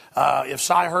staged, if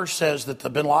Cy Hirsch says that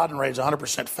the bin Laden raid is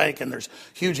 100% fake and there's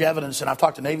huge evidence, and I've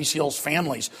talked to Navy SEALs'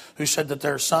 families who said that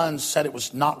their sons said it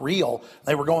was not real,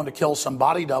 they were going to kill some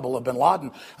body double of bin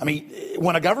Laden. I mean,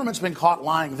 when a government's been caught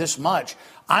lying this much,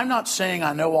 I'm not saying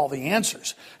I know all the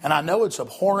answers, and I know it's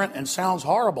abhorrent and sounds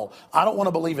horrible. I don't want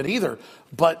to believe it either,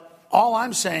 but all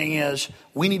I'm saying is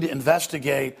we need to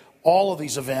investigate all of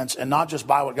these events and not just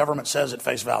buy what government says at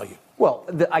face value. Well,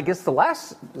 I guess the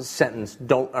last sentence,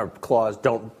 don't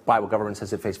buy what government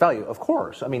says at face value. Of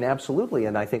course. I mean, absolutely.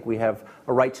 And I think we have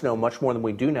a right to know much more than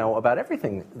we do know about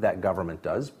everything that government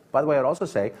does. By the way, I'd also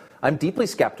say I'm deeply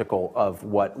skeptical of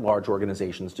what large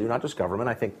organizations do, not just government.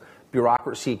 I think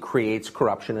bureaucracy creates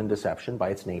corruption and deception by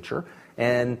its nature.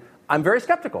 And I'm very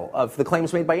skeptical of the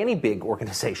claims made by any big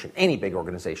organization,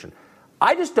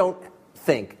 I just don't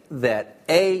think that,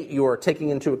 A, you're taking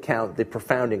into account the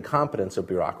profound incompetence of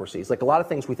bureaucracies. Like a lot of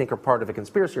things we think are part of a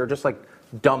conspiracy are just like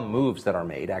dumb moves that are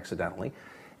made accidentally.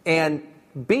 And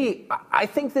B, I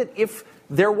think that if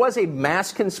there was a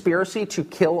mass conspiracy to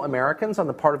kill Americans on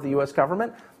the part of the U.S.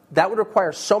 government, that would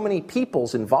require so many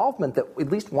people's involvement that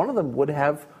at least one of them would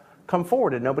have come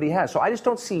forward, and nobody has. So I just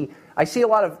don't see, I see a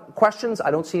lot of questions. I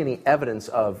don't see any evidence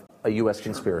of a U.S.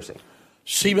 conspiracy.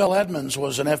 Sibel Edmonds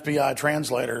was an FBI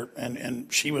translator, and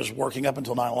she was working up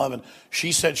until 9/11.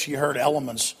 She said she heard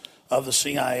elements of the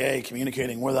CIA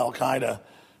communicating with Al-Qaeda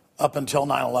up until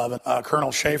 9/11.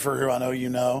 Colonel Schaefer, who I know you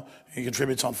know, he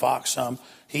contributes on Fox some,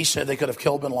 he said they could have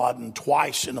killed bin Laden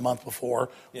twice in the month before,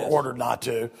 or ordered not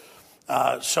to.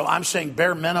 So I'm saying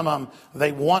bare minimum,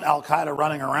 they want Al-Qaeda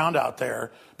running around out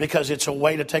there because it's a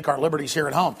way to take our liberties here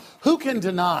at home. Who can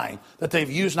deny that they've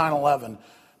used 9/11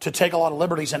 to take a lot of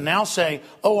liberties and now say,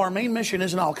 our main mission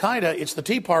isn't Al-Qaeda, it's the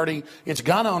Tea Party, it's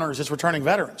gun owners, it's returning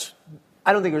veterans?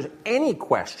 I don't think there's any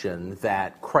question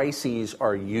that crises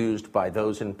are used by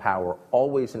those in power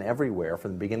always and everywhere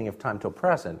from the beginning of time till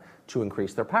present to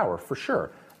increase their power, for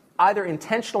sure. Either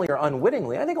intentionally or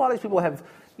unwittingly. I think a lot of these people have,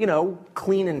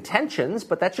 clean intentions,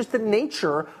 but that's just the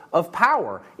nature of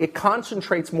power. It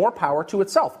concentrates more power to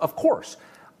itself, of course.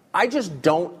 I just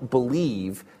don't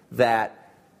believe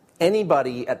that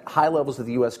anybody at high levels of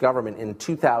the U.S. government in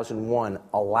 2001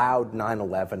 allowed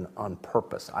 9/11 on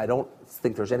purpose. I don't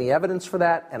think there's any evidence for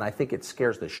that, and I think it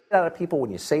scares the shit out of people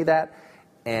when you say that.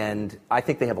 And I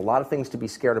think they have a lot of things to be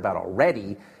scared about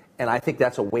already, and I think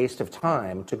that's a waste of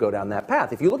time to go down that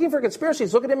path. If you're looking for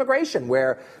conspiracies, look at immigration,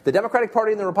 where the Democratic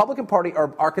Party and the Republican Party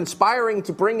are conspiring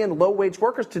to bring in low-wage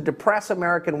workers to depress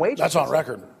American wages. That's on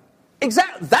record.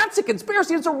 Exactly. That's a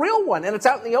conspiracy. It's a real one, and it's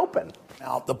out in the open.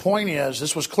 Now, the point is,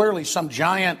 this was clearly some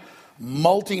giant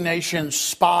multi-nation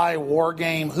spy war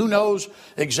game. Who knows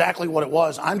exactly what it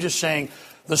was? I'm just saying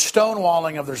the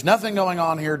stonewalling of there's nothing going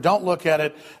on here, don't look at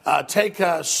it. Take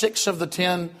 6 of the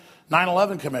 10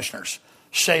 9/11 commissioners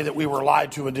say that we were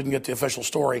lied to and didn't get the official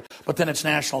story, but then it's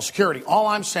national security. All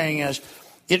I'm saying is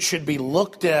it should be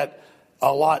looked at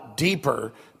a lot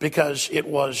deeper, because it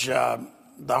was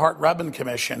the Hart-Rubin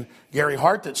Commission, Gary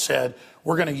Hart, that said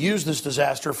we're going to use this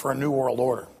disaster for a new world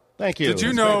order. Thank you. Did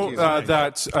you know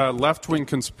that left-wing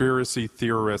conspiracy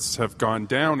theorists have gone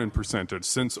down in percentage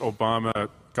since Obama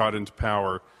got into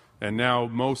power? And now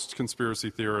most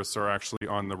conspiracy theorists are actually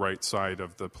on the right side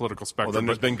of the political spectrum. Well, then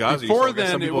there's Benghazi. Before so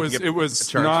then, it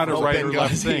was not a right or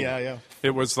left thing. Yeah. It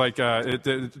was like it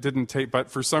didn't take. But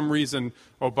for some reason,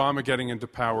 Obama getting into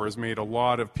power has made a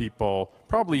lot of people,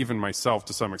 probably even myself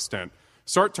to some extent,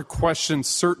 start to question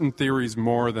certain theories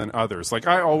more than others. Like,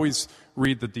 I always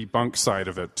read the debunk side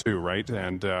of it too, right?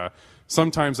 And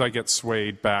sometimes I get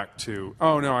swayed back to,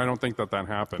 oh no, I don't think that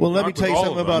happened. Well, let me Not tell you with all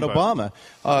something of about them,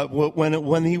 Obama.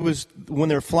 When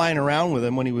they were flying around with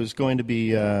him, when he was going to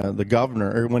be the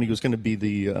governor, or when he was going to be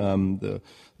the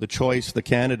choice, the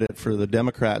candidate for the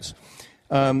Democrats,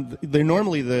 they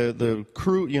normally the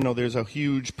crew, there's a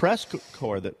huge press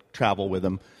corps that travel with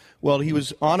him. Well, he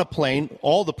was on a plane.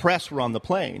 All the press were on the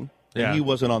plane. And he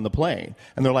wasn't on the plane.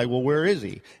 And they're like, well, where is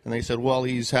he? And they said, well,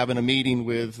 he's having a meeting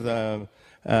with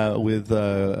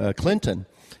Clinton.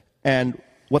 And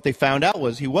what they found out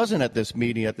was he wasn't at this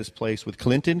meeting at this place with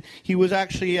Clinton. He was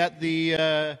actually at the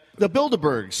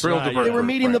Bilderbergs. They were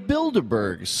meeting the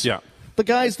Bilderbergs. Yeah. The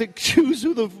guys that choose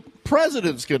who the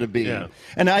president's going to be. Yeah.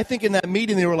 And I think in that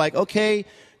meeting they were like, okay,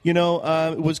 it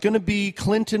was going to be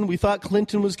Clinton. We thought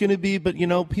Clinton was going to be, but,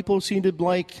 people seem to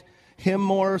like him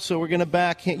more, so we're going to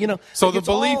back him. So the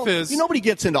belief is nobody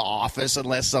gets into office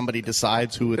unless somebody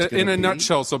decides who it's going to be. In a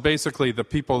nutshell, so basically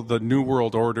the New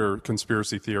World Order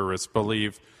conspiracy theorists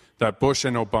believe that Bush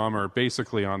and Obama are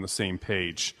basically on the same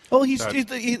page. Oh, his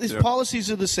policies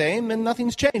are the same, and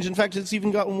nothing's changed. In fact, it's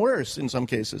even gotten worse in some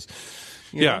cases.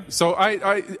 So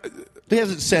They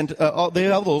hasn't sent. They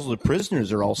have the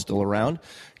prisoners are all still around.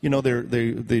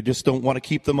 They just don't want to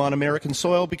keep them on American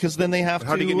soil because then they have to.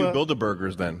 How do you get new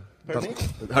Bilderbergers then? How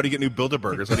do you get new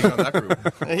Bilderbergers? How do you get on that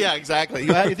group? Yeah, exactly.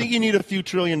 I think you need a few $1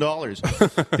 trillion. There's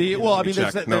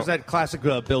that classic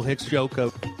Bill Hicks joke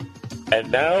of.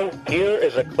 And now, here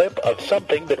is a clip of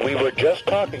something that we were just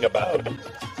talking about.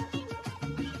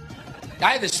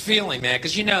 I have this feeling, man,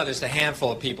 because there's a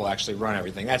handful of people actually run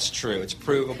everything. That's true. It's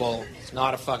provable. It's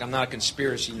not I'm not a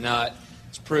conspiracy nut.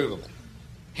 It's provable.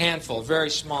 Handful, very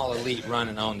small elite run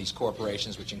and own these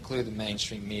corporations, which include the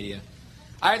mainstream media.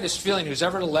 I have this feeling who's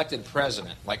ever elected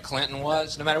president, like Clinton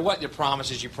was, no matter what your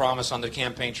promises you promise on the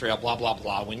campaign trail, blah, blah,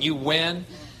 blah, when you win,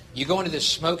 you go into this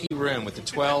smoky room with the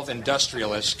 12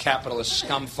 industrialist, capitalist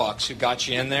scumfucks who got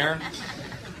you in there,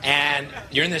 and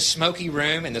you're in this smoky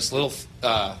room, and this little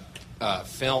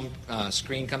film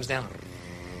screen comes down,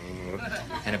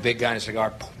 and a big guy in a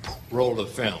cigar roll the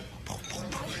film,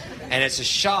 and it's a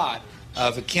shot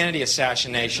of a Kennedy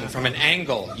assassination from an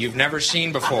angle you've never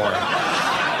seen before.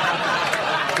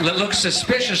 It looks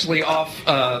suspiciously off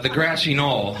the grassy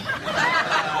knoll,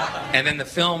 and then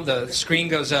the screen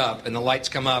goes up, and the lights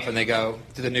come up, and they go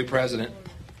to the new president.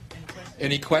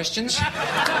 Any questions?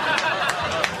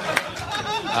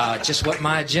 Just what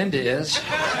my agenda is.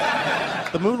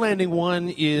 The moon landing one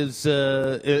was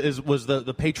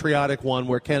the patriotic one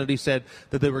where Kennedy said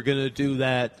that they were going to do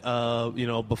that, by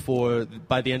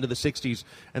the end of the '60s,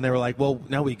 and they were like, "Well,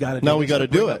 now we got to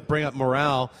do it. Bring up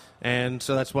morale." And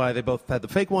so that's why they both had the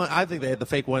fake one. I think they had the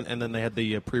fake one, and then they had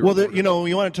the pre-recorded. Well,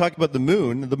 you want to talk about the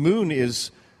moon. The moon is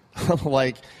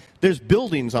like there's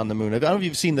buildings on the moon. I don't know if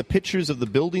you've seen the pictures of the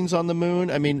buildings on the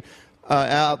moon. I mean,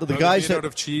 the guys made out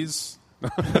of cheese.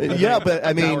 Yeah, but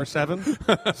I mean, Tower 7.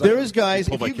 there is guys.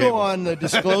 Pull If by you cable. go on the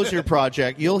Disclosure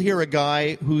Project, you'll hear a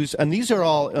guy who's, and these are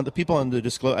all the people on the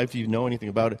Disclosure. If you know anything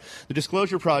about it, the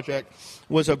Disclosure Project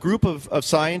was a group of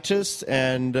scientists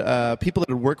and people that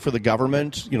had worked for the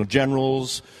government.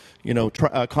 Generals.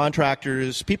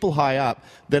 Contractors, people high up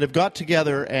that have got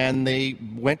together and they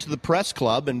went to the press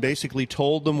club and basically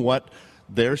told them what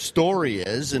their story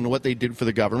is and what they did for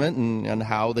the government and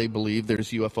how they believe there's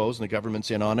UFOs and the government's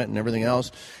in on it and everything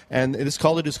else. And it's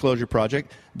called a Disclosure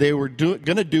Project. They were going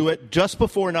to do it just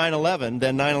before 9/11.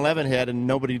 Then 9/11 hit and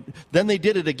nobody. Then they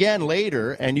did it again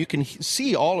later, and you can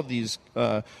see all of these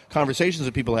conversations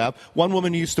that people have. One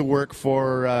woman used to work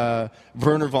for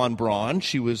Werner von Braun.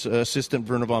 She was assistant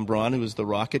Werner von Braun, who was the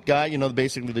rocket guy.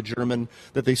 Basically the German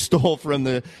that they stole from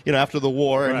the after the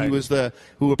war, and he was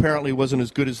who apparently wasn't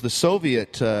as good as the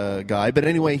Soviet guy. But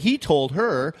anyway, he told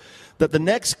her that the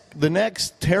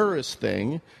next terrorist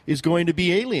thing is going to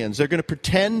be aliens. They're going to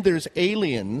pretend there's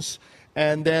aliens,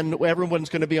 and then everyone's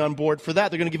going to be on board for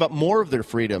that. They're going to give up more of their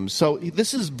freedoms. So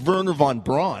this is Werner von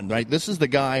Braun, right? This is the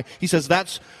guy. He says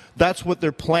that's what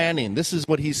they're planning. This is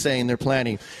what he's saying they're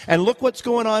planning. And look what's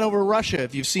going on over Russia.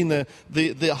 If you've seen the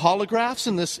holographs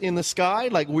in the sky,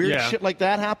 like weird shit like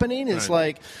that happening, it's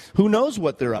like who knows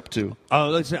what they're up to.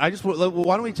 Listen,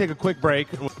 why don't we take a quick break?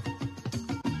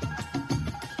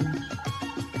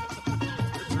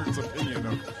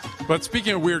 But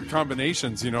speaking of weird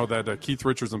combinations, that Keith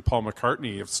Richards and Paul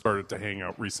McCartney have started to hang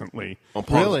out recently. Oh,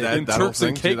 Paul's Really? dead, In that Turks whole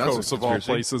and thing? See, that's a Caicos, of all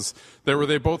conspiracy. places, where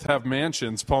they both have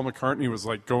mansions. Paul McCartney was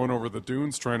like going over the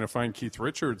dunes trying to find Keith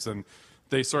Richards, and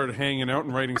they started hanging out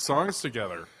and writing songs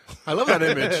together. I love that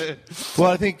image.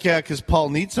 Well, I think because Paul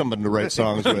needs someone to write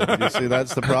songs with. You see,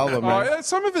 that's the problem. Right?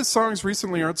 Some of his songs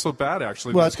recently aren't so bad,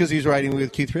 actually. Well, that's because he's writing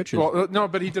with Keith Richards. Well, no,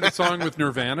 but he did a song with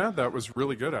Nirvana that was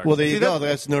really good, actually. Well, there you go.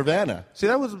 That's Nirvana. See,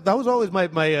 that was always my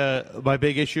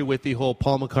big issue with the whole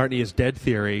Paul McCartney is dead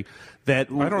theory. That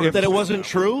it wasn't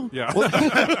true. Yeah. No,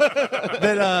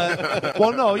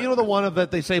 the one that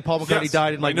they say Paul McCartney Yes,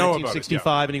 died in I know about it,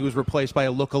 1965 and he was replaced by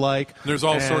a lookalike. There's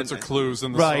all sorts of clues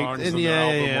in the songs and and the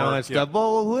album all that work. stuff.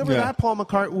 Well, whoever the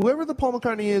Paul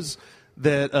McCartney is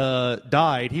that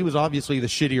died, he was obviously the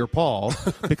shittier Paul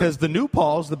because the new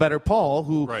Paul's the better Paul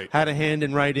who had a hand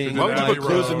in writing. Why would you put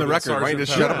clues in the record? Why don't you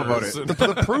just shut up about it?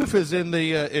 The proof is in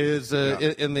the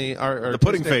in the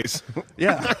pudding face.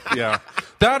 Yeah. Yeah.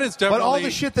 That is definitely. But all the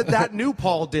shit that new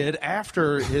Paul did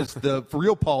after the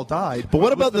real Paul died. But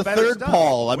what about the better third stuff.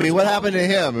 Paul? I mean, what happened to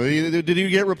him? Did he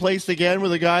get replaced again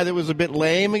with a guy that was a bit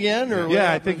lame again? Or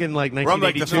Yeah, I think in like We're on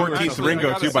like the 1982. 14th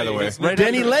Ringo, too, by the way.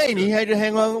 Denny Lane. He had to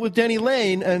hang on with Denny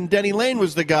Lane, and Denny Lane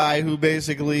was the guy who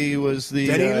basically was the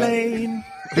Denny Lane.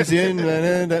 But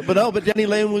Denny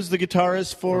Lane was the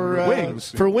guitarist for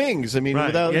Wings. For Wings. I mean, Right.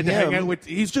 without He had to hang him, out with.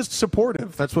 He's just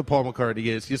supportive. That's what Paul McCartney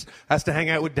is. He just has to hang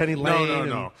out with Denny Lane.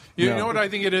 No. You know what I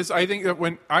think it is? I think that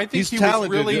he's he talented.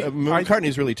 was really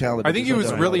McCartney's really talented. I think he There's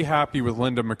was no doubt really about happy with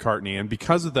Linda McCartney, and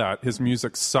because of that, his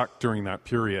music sucked during that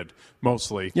period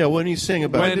mostly. it. Yeah, when you sing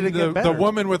about When the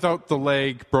woman without the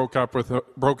leg broke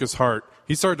his heart,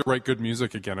 he started to write good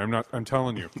music again. I'm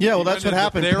telling you. Yeah, well, He that's went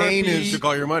what into happened. Pain therapy. is Took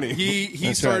all your money.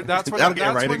 He started. That's That'll get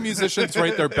when writing. musicians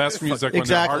write their best music when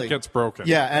their heart gets broken.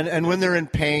 Yeah, and when they're in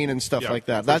pain and stuff Yeah, like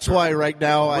that. for That's sure. why right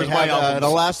now Where's I my have an albums?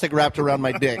 elastic wrapped around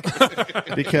my dick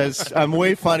because I'm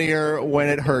way funnier when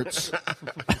it hurts.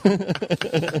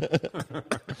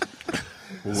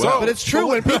 But it's true.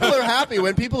 When people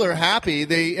are happy,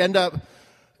 they end up.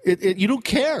 You don't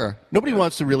care. Nobody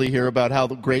wants to really hear about how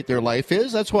great their life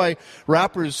is. That's why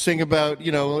rappers sing about,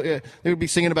 they would be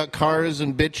singing about cars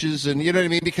and bitches and, you know what I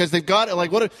mean? Because they've got it.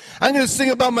 Like, I'm going to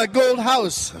sing about my gold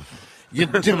house.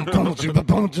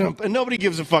 And nobody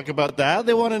gives a fuck about that.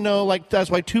 They want to know, like,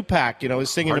 that's why Tupac, is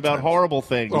singing about horrible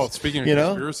things. Well, speaking of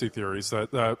conspiracy theories,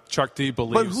 that Chuck D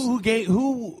believes. But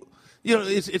who?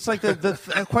 It's like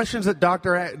the questions that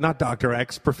Professor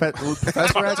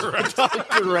X.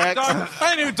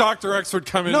 I knew Dr. X would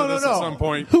come into this at some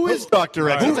point. Who is Dr.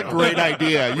 X? That's a great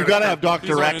idea. You got to have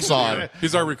Dr. X on.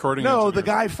 He's our recording No, engineer. the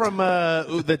guy from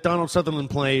that Donald Sutherland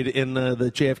played in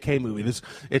the JFK movie.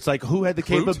 It's like who had the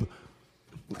capability.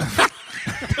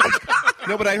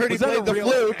 No, but I heard he played the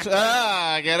flute.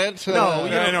 I get it. No,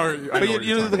 I know. But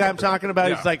you know the guy I'm talking about?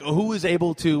 Yeah. It's like, who was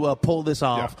able to pull this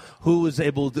off? Yeah. Who was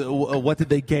able to, what did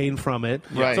they gain from it?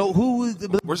 Right. So who...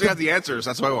 Where's he got the answers?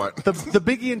 That's what I want. The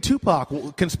Biggie and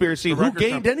Tupac conspiracy, who record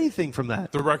gained anything from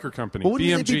that? The record company, Well, wouldn't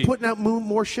BMG. they be putting out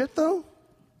more shit, though?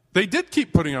 They did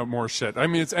keep putting out more shit. I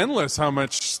mean, it's endless how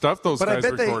much stuff those But I guys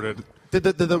bet recorded. Did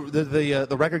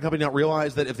the record company not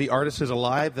realize that if the artist is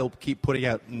alive, they'll keep putting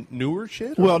out newer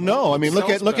shit? Well, no. I mean, look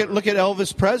at better.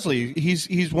 Elvis Presley.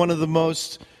 He's one of the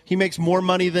most. He makes more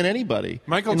money than anybody.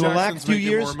 Michael in the last Jackson's few making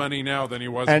years. more money now than he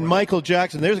was. And when- Michael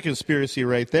Jackson, there's a conspiracy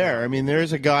right there. I mean,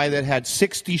 there's a guy that had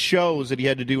 60 shows that he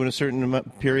had to do in a certain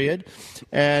period,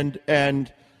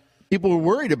 and people were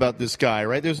worried about this guy,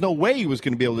 right? There's no way he was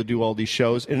going to be able to do all these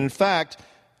shows. And in fact,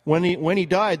 when he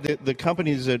died, the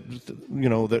companies that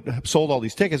that sold all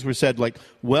these tickets were said like,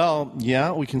 well,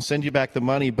 yeah, we can send you back the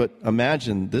money, but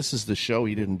imagine this is the show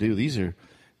he didn't do. These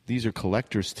are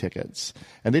collector's tickets,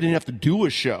 and they didn't have to do a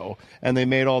show, and they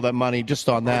made all that money just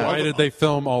on that. Why did they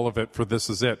film all of it for This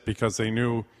Is It? Because they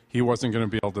knew he wasn't going to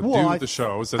be able to do the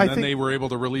shows, and then they were able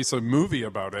to release a movie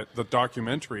about it, the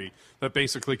documentary that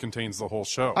basically contains the whole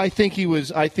show. I think he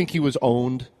was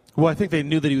owned. Well, I think they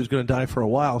knew that he was going to die for a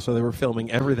while, so they were filming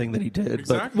everything that he did.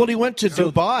 Exactly. Well, he went to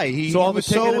Dubai. He was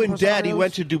so in debt. He impresarios?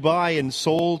 went to Dubai and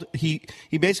sold. He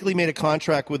basically made a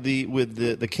contract with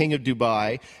the king of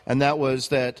Dubai, and that was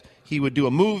that he would do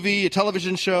a movie, a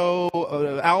television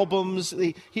show, albums.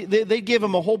 They gave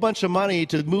him a whole bunch of money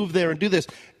to move there and do this,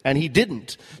 and he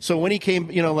didn't. So when he came,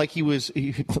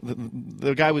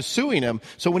 the guy was suing him.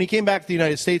 So when he came back to the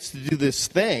United States to do this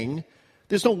thing,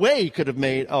 there's no way he could have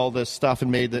made all this stuff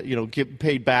and made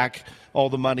paid back all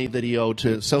the money that he owed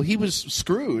to. So he was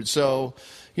screwed. So,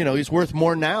 he's worth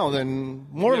more now than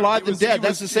alive than dead.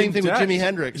 That's the same thing with Jimi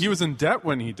Hendrix. He was in debt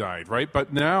when he died, right?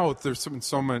 But now there's been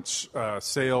so much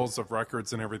sales of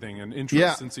records and everything and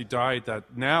interest since he died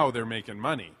that now they're making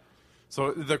money.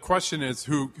 So the question is,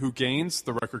 who gains?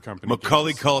 The record company.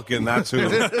 Macaulay Culkin, that's who.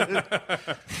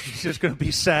 He's just going to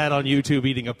be sad on YouTube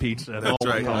eating a pizza. That's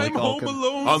right. I'm home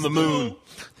alone on the moon.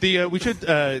 We should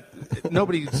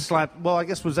nobody slap. Well, I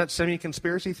guess was that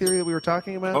semi-conspiracy theory that we were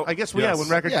talking about? Oh, I guess yes. when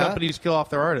record companies kill off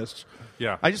their artists.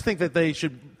 Yeah. I just think that they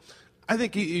should. I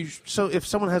think so. If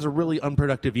someone has a really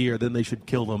unproductive year, then they should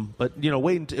kill them. But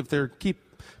wait if they keep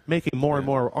making more and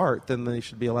more art, then they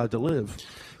should be allowed to live.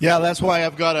 Yeah, that's why I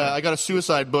got a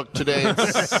suicide book today at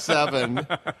 7,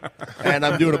 and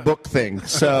I'm doing a book thing.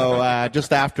 So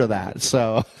just after that,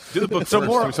 so do the book first.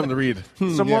 More something to read.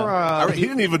 Some more. He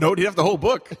didn't even know he'd have the whole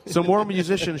book. So more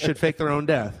musicians should fake their own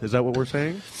death. Is that what we're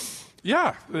saying?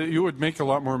 Yeah, you would make a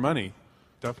lot more money,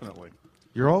 definitely.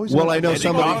 You're always well. I know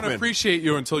somebody. I don't appreciate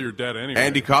you until you're dead anyway.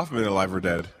 Andy Kaufman, alive or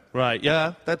dead? Right.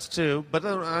 Yeah, that's true. But I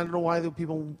don't know why the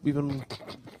people even.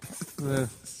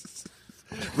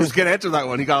 Who's going to answer that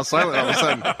one? He got silent all of a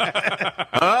sudden.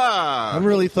 I haven't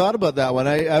really thought about that one.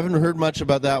 I haven't heard much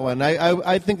about that one.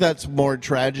 I think that's more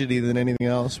tragedy than anything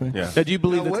else. Yeah. Now, do you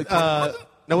believe that?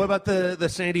 Now, what about the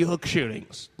Sandy Hook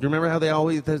shootings? Do you remember how they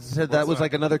always said that was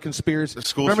like another conspiracy? The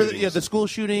school remember shootings. The school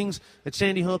shootings at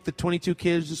Sandy Hook, the 22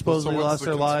 kids who supposedly lost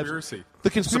their lives. The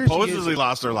conspiracy supposedly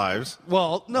lost their lives.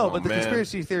 Well, no, but the man.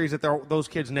 conspiracy theory is that those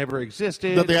kids never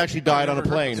existed. That they actually died on a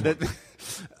plane.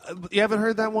 You haven't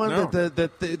heard that one? No.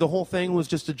 That the whole thing was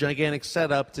just a gigantic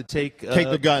setup to take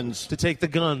the guns. To take the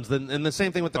guns. And the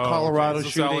same thing with the Oh, Colorado okay. Is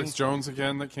this shooting. Alex Jones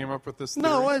again that came up with this theory?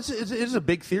 No, it's a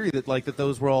big theory that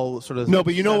those were all sort of. No,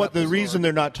 but you know what? The reason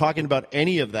they're not talking about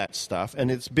any of that stuff,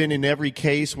 and it's been in every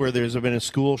case where there's been a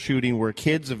school shooting where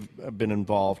kids have been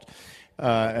involved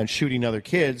and shooting other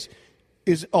kids,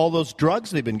 is all those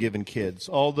drugs they've been giving kids,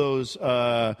 all those.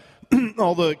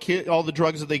 All the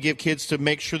drugs that they give kids to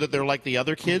make sure that they're like the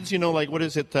other kids, like what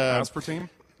is it? Aspartame?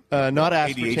 Not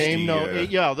aspartame, ADHD, no,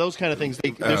 yeah, those kind of things.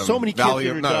 There's so many kids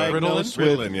Valium, that are diagnosed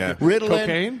with Ritalin,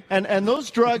 cocaine, and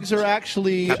those drugs are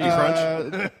actually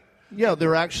yeah,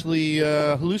 they're actually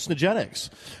hallucinogenics,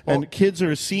 and kids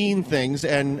are seeing things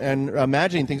and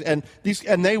imagining things,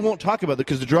 and they won't talk about it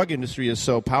because the drug industry is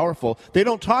so powerful. They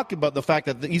don't talk about the fact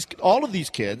that all of these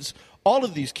kids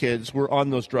were on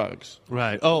those drugs.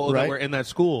 Right. Oh, right? That were in that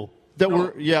school. That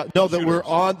were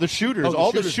on the shooters. Oh,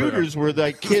 all the shooters were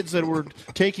like kids that were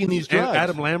taking these drugs.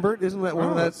 Adam Lambert, isn't that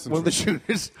one of the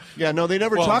shooters? Yeah, no, they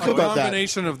never talk about that. A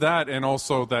combination of that and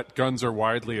also that guns are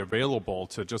widely available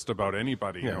to just about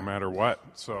anybody, no matter what.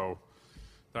 So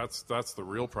that's the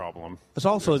real problem. It's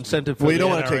also incentive for Well, you the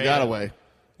don't want to take NRA. that away.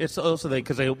 It's also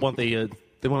because they want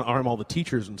they want to arm all the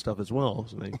teachers and stuff as well.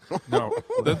 So No,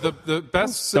 the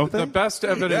best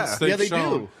evidence they've they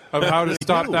shown do. of how to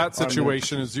stop that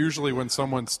situation is usually when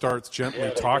someone starts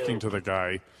gently talking to the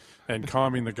guy and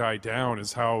calming the guy down.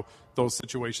 Is how those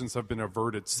situations have been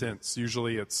averted since.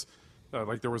 Usually, it's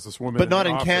like there was this woman, But not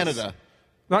in office. Canada.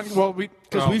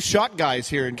 Because we've shot guys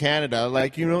here in Canada.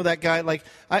 Like, that guy, like,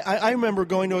 I remember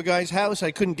going to a guy's house.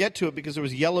 I couldn't get to it because there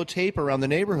was yellow tape around the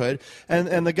neighborhood.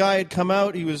 And the guy had come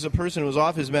out. He was a person who was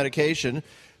off his medication.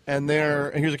 and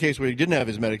here's a case where he didn't have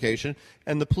his medication,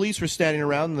 and the police were standing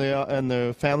around, and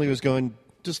the family was going,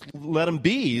 just let him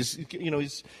be.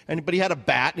 But he had a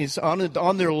bat, and he's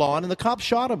on their lawn, and the cops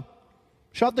shot him.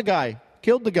 Shot the guy.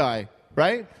 Killed the guy.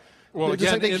 Right? Well,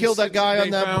 just like they killed that guy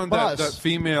on that found bus. that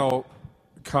female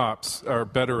cops are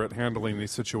better at handling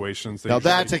these situations. They Now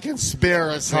usually that's a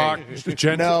conspiracy. talk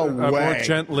No way. more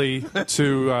gently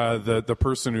to the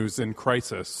person who's in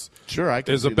crisis. Sure, I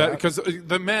can see that. Because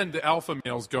the alpha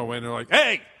males go in and are like,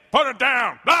 hey, put it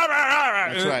down. Blah, blah, blah.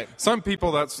 That's And right. Some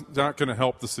people, that's not going to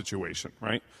help the situation,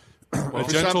 right? Well,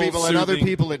 for some people and other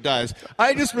people it does.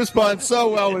 I just respond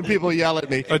so well when people yell at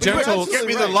me. A gentle, Get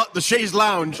me the chaise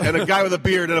lounge and a guy with a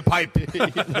beard and a pipe. I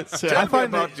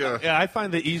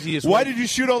find the easiest. Why did you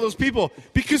shoot all those people?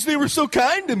 Because they were so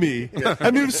kind to me.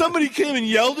 I mean, if somebody came and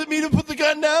yelled at me to put the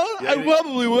gun down, I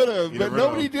probably would have, but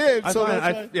nobody did. I So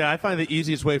I find the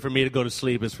easiest way for me to go to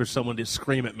sleep is for someone to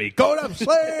scream at me, "Go to sleep!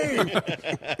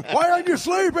 Why aren't you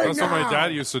sleeping?" that's what my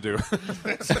dad used to do.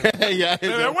 yeah,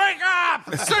 Wake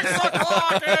up! 6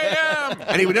 o'clock a.m.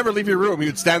 And he would never leave your room. He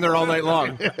would stand there all night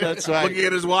long. That's right. Looking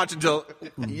at his watch until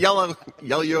yell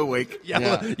you awake.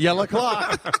 Yellow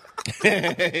clock.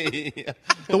 The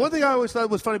one thing I always thought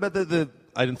was funny about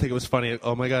I didn't think it was funny.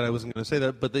 Oh my God, I wasn't going to say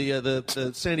that. But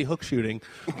the Sandy Hook shooting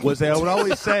was they would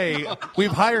always say,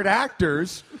 "We've hired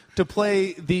actors to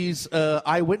play these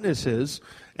eyewitnesses."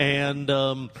 And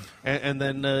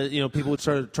then people would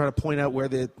start trying to point out where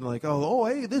they like, well,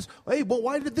 why did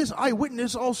this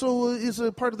eyewitness also is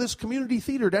a part of this community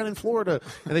theater down in Florida?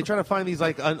 And they try to find these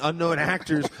like unknown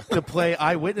actors to play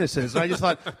eyewitnesses. And I just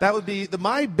thought that would be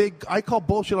I call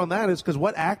bullshit on that is because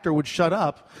what actor would shut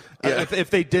up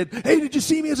if they did? Hey, did you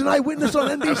see me as an eyewitness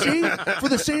on NBC for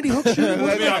the Sandy Hook shooting?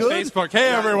 Maybe on Facebook. Hey,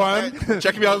 everyone,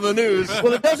 check me out on the news.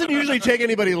 Well, it doesn't usually take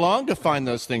anybody long to find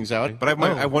those things out. But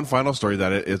I have one final story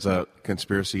that is a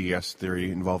conspiracy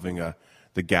theory involving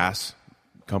the gas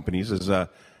companies.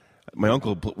 My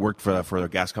uncle worked for a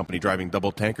gas company driving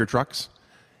double tanker trucks,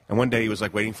 and one day he was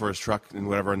like waiting for his truck and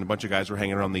whatever, and a bunch of guys were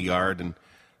hanging around the yard, and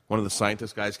one of the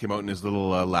scientist guys came out in his little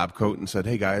lab coat and said,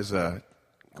 "Hey guys, come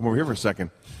over here for a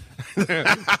second." No,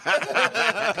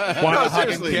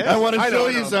 seriously, I want to show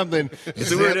you something.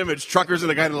 It's a weird image. Truckers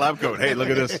and a guy in a lab coat. Hey, look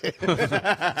at this.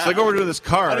 So I go over to this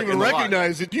car. I don't even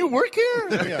recognize it. Do you work here?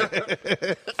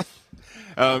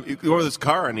 You go over to this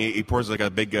car and he pours like a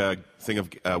big thing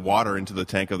of water into the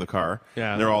tank of the car.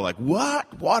 Yeah. And they're all like,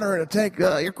 "What? Water in a tank?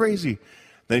 You're crazy."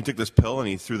 Then he took this pill and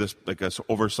he threw this like a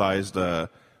oversized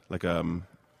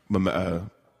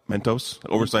Mentos,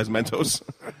 oversized Mentos,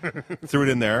 threw it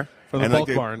in there. From the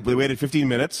bulk barn. They waited 15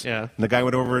 minutes. Yeah. And the guy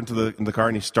went over into the car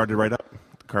and he started right up.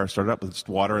 The car started up with just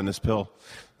water and this pill.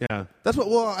 Yeah, that's what.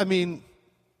 Well, I mean,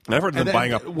 I've heard them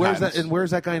buying up. Where's patents.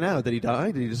 where's that guy now? Did he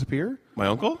die? Did he disappear? My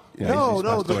uncle? Yeah, no,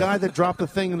 he's the guy that dropped the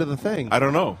thing into the thing. I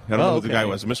don't know. I don't know who the guy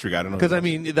was. A mystery guy. I don't know. Because I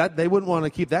mean, that they wouldn't want to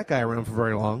keep that guy around for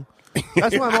very long.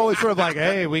 That's why I'm always sort of like,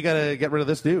 hey, we got to get rid of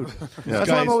this dude. That's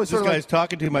why I'm always this sort of guy's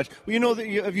talking too much. Well, you know,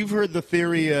 you've heard the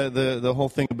theory, the whole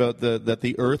thing about that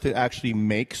the Earth actually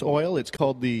makes oil. It's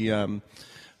called the I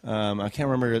can't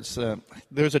remember. It's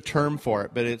there's a term for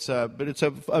it, but it's a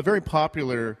very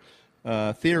popular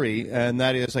theory, and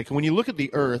that is like when you look at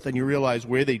the Earth and you realize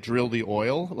where they drill the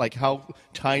oil, like how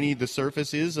tiny the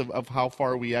surface is of how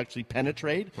far we actually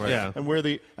penetrate, right. Yeah.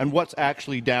 and what's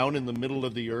actually down in the middle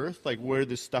of the Earth, like where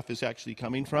this stuff is actually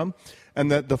coming from,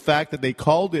 and the fact that they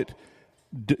called it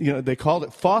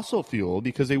fossil fuel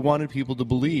because they wanted people to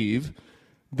believe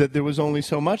that there was only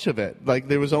so much of it. Like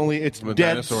there was only dead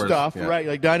dinosaurs, stuff, yeah. right?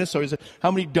 Like dinosaurs.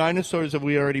 How many dinosaurs have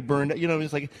we already burned? You know,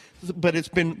 it's like, but it's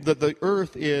been the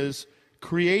Earth is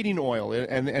creating oil,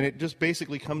 and it just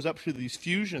basically comes up through these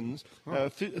fusions,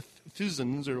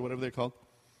 fusions or whatever they're called,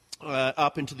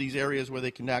 up into these areas where they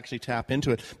can actually tap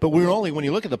into it. But when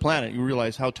you look at the planet, you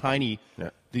realize how tiny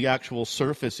the actual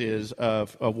surface is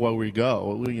of where we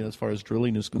go, as far as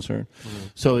drilling is concerned.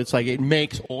 So it's like it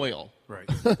makes oil. Right.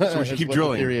 So we should keep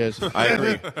drilling. The theory is. I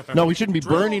agree. No, we shouldn't be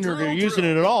burning or using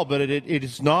it at all. But it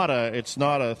is not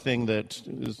a thing that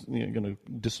is going to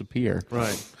disappear.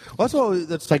 Right. Well,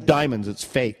 that's like diamonds. It's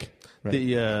fake.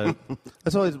 Right.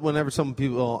 That's always whenever some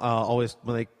people always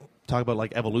when they talk about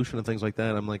like evolution and things like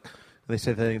that. I'm like, they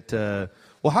say that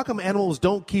well, how come animals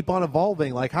don't keep on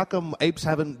evolving? Like, how come apes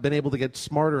haven't been able to get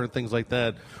smarter and things like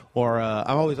that? Or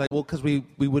I'm always like, well, because we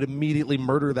would immediately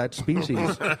murder that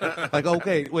species. Like,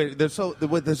 okay, wait, there's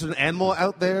an animal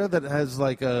out there that has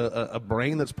like a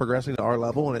brain that's progressing to our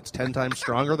level and it's 10 times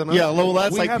stronger than us. Yeah, well,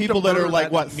 that's We like have to people that are murder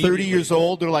like, what, 30 immediately. years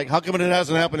old? They're like, how come it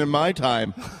hasn't happened in my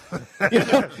time?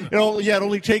 It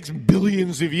only takes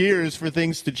billions of years for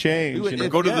things to change. You know?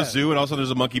 Go to the zoo and also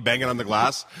there's a monkey banging on the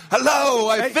glass. Hello,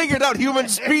 I figured out human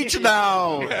speech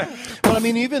now. Well, I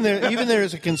mean, even there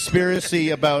is a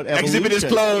conspiracy about evolution. Exhibit is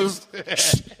closed.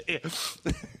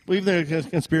 Well, even there's a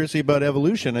conspiracy about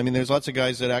evolution. I mean, there's lots of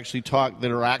guys that actually talk that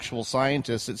are actual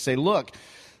scientists that say, look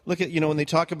at when they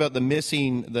talk about the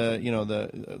missing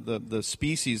the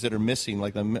species that are missing,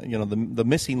 like the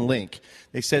missing link.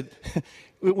 They said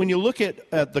when you look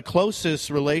at the closest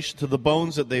relation to the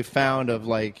bones that they found of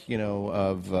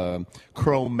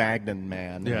Cro-Magnon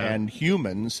man and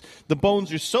humans, the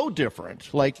bones are so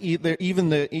different. Like even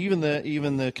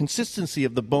the consistency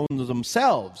of the bones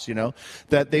themselves,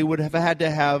 that they would have had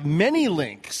to have many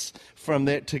links from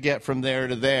there to get from there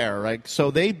to there, right?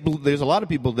 So there's a lot of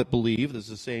people that believe there's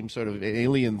the same sort of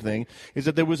alien thing, is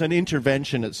that there was an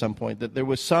intervention at some point, that there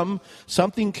was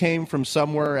something came from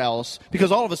somewhere else,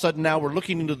 because all of a sudden now we're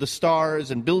looking into the stars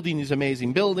and building these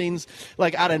amazing buildings,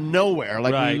 like out of nowhere.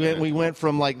 Like right. we went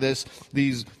from like these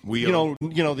the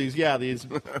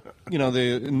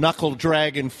knuckle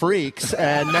dragging freaks,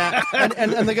 and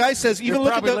the guy says, even You're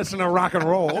look probably at the listening to rock and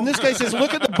roll. and this guy says,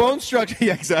 look at the bone structure.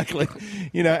 Yeah, exactly.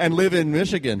 And live in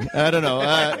Michigan. I don't know.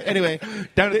 Anyway,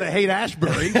 down at the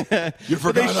Haight-Ashbury.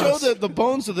 But they show the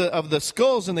bones of the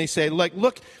skulls, and they say, like,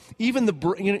 look, even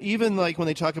even like when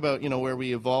they talk about where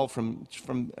we evolved from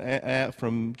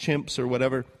chimps or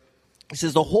whatever. He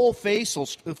says the whole face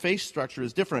structure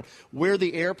is different. Where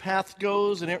the air path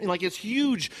goes and everything, like it's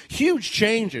huge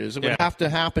changes that would have to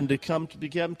happen to become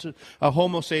a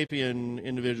Homo sapien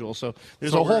individual. So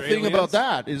there's a whole thing about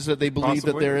that, is that they believe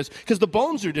that there is, because the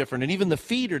bones are different and even the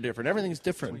feet are different. Everything's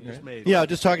different. Right? Yeah,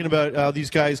 just talking about these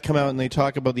guys come out and they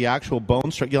talk about the actual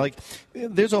bone structure. Like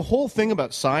there's a whole thing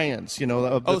about science,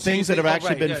 of the things that have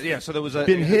actually been So there was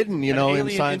been hidden, an in alien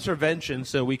science. intervention,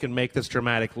 so we can make this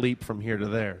dramatic leap from here to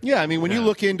there. Yeah, I mean, when you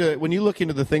look into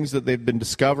the things that they've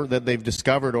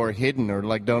discovered or hidden or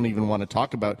like don't even want to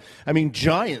talk about, I mean,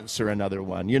 giants are another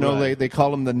one. They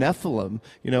call them the Nephilim,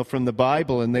 from the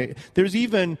Bible, and there's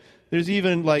even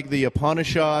like the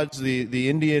Upanishads, the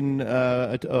Indian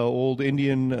old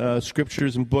Indian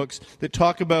scriptures and books that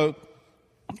talk about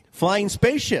flying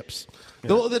spaceships.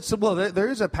 Yeah. There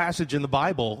is a passage in the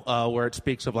Bible where it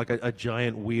speaks of like a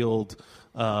giant wheeled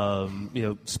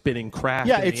spinning craft.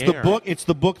 Yeah, in it's the the air. book. It's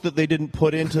the book that they didn't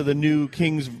put into the new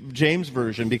King James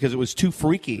version because it was too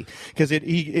freaky. Because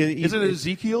is it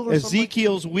Ezekiel or something?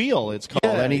 Ezekiel's wheel? It's called,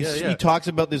 and he talks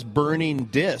about this burning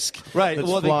disc that's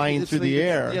flying through the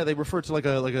air. Yeah, they refer to like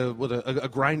a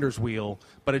grinder's wheel,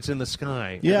 but it's in the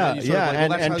sky. Yeah,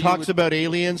 and talks about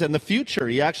aliens and the future.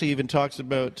 He actually even talks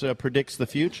about predicts the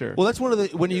future. Well, that's one of the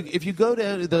if you go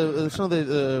to some of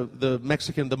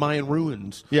the Mayan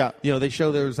ruins. Yeah, they show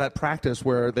there's that practice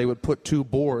where they would put two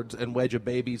boards and wedge a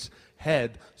baby's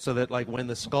head so that like when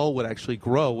the skull would actually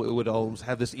grow, it would always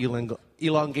have this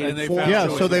elongated form.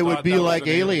 Yeah, so they would be like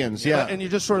aliens. Yeah, and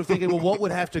you're just sort of thinking, well, what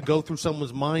would have to go through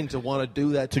someone's mind to want to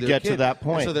do that to their get kid? to that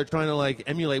point? And so they're trying to like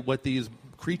emulate what these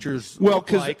creatures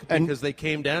look like because they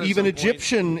came down. Even at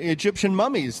some Egyptian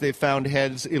mummies, they found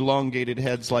elongated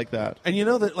heads like that. And you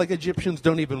know that like Egyptians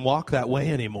don't even walk that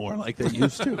way anymore, like they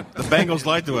used to. The Bengals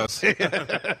lied to us.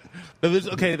 I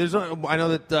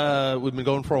know that we've been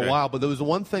going for a while, but there was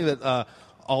one thing that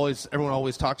everyone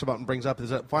always talks about and brings up is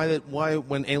that why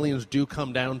when aliens do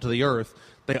come down to the Earth,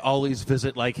 they always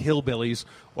visit like hillbillies,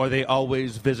 or they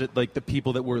always visit like the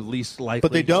people that were least likely.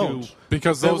 But they don't,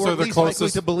 because those are the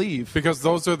closest to believe. Because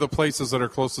those are the places that are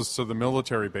closest to the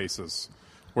military bases,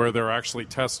 where they're actually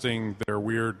testing their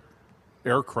weird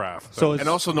aircraft. So and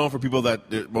also known for people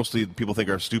that mostly people think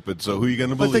are stupid. So who are you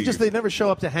going to believe? But they never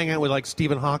show up to hang out with like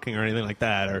Stephen Hawking or anything like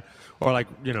that, or like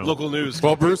local news.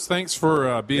 Well, Bruce, thanks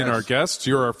for being our guest.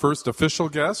 You're our first official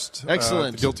guest.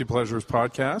 Excellent. The Guilty Pleasures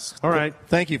podcast. All right.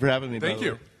 Thank you for having me. Thank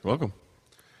you. Welcome.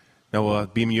 Now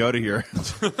beam you out of here.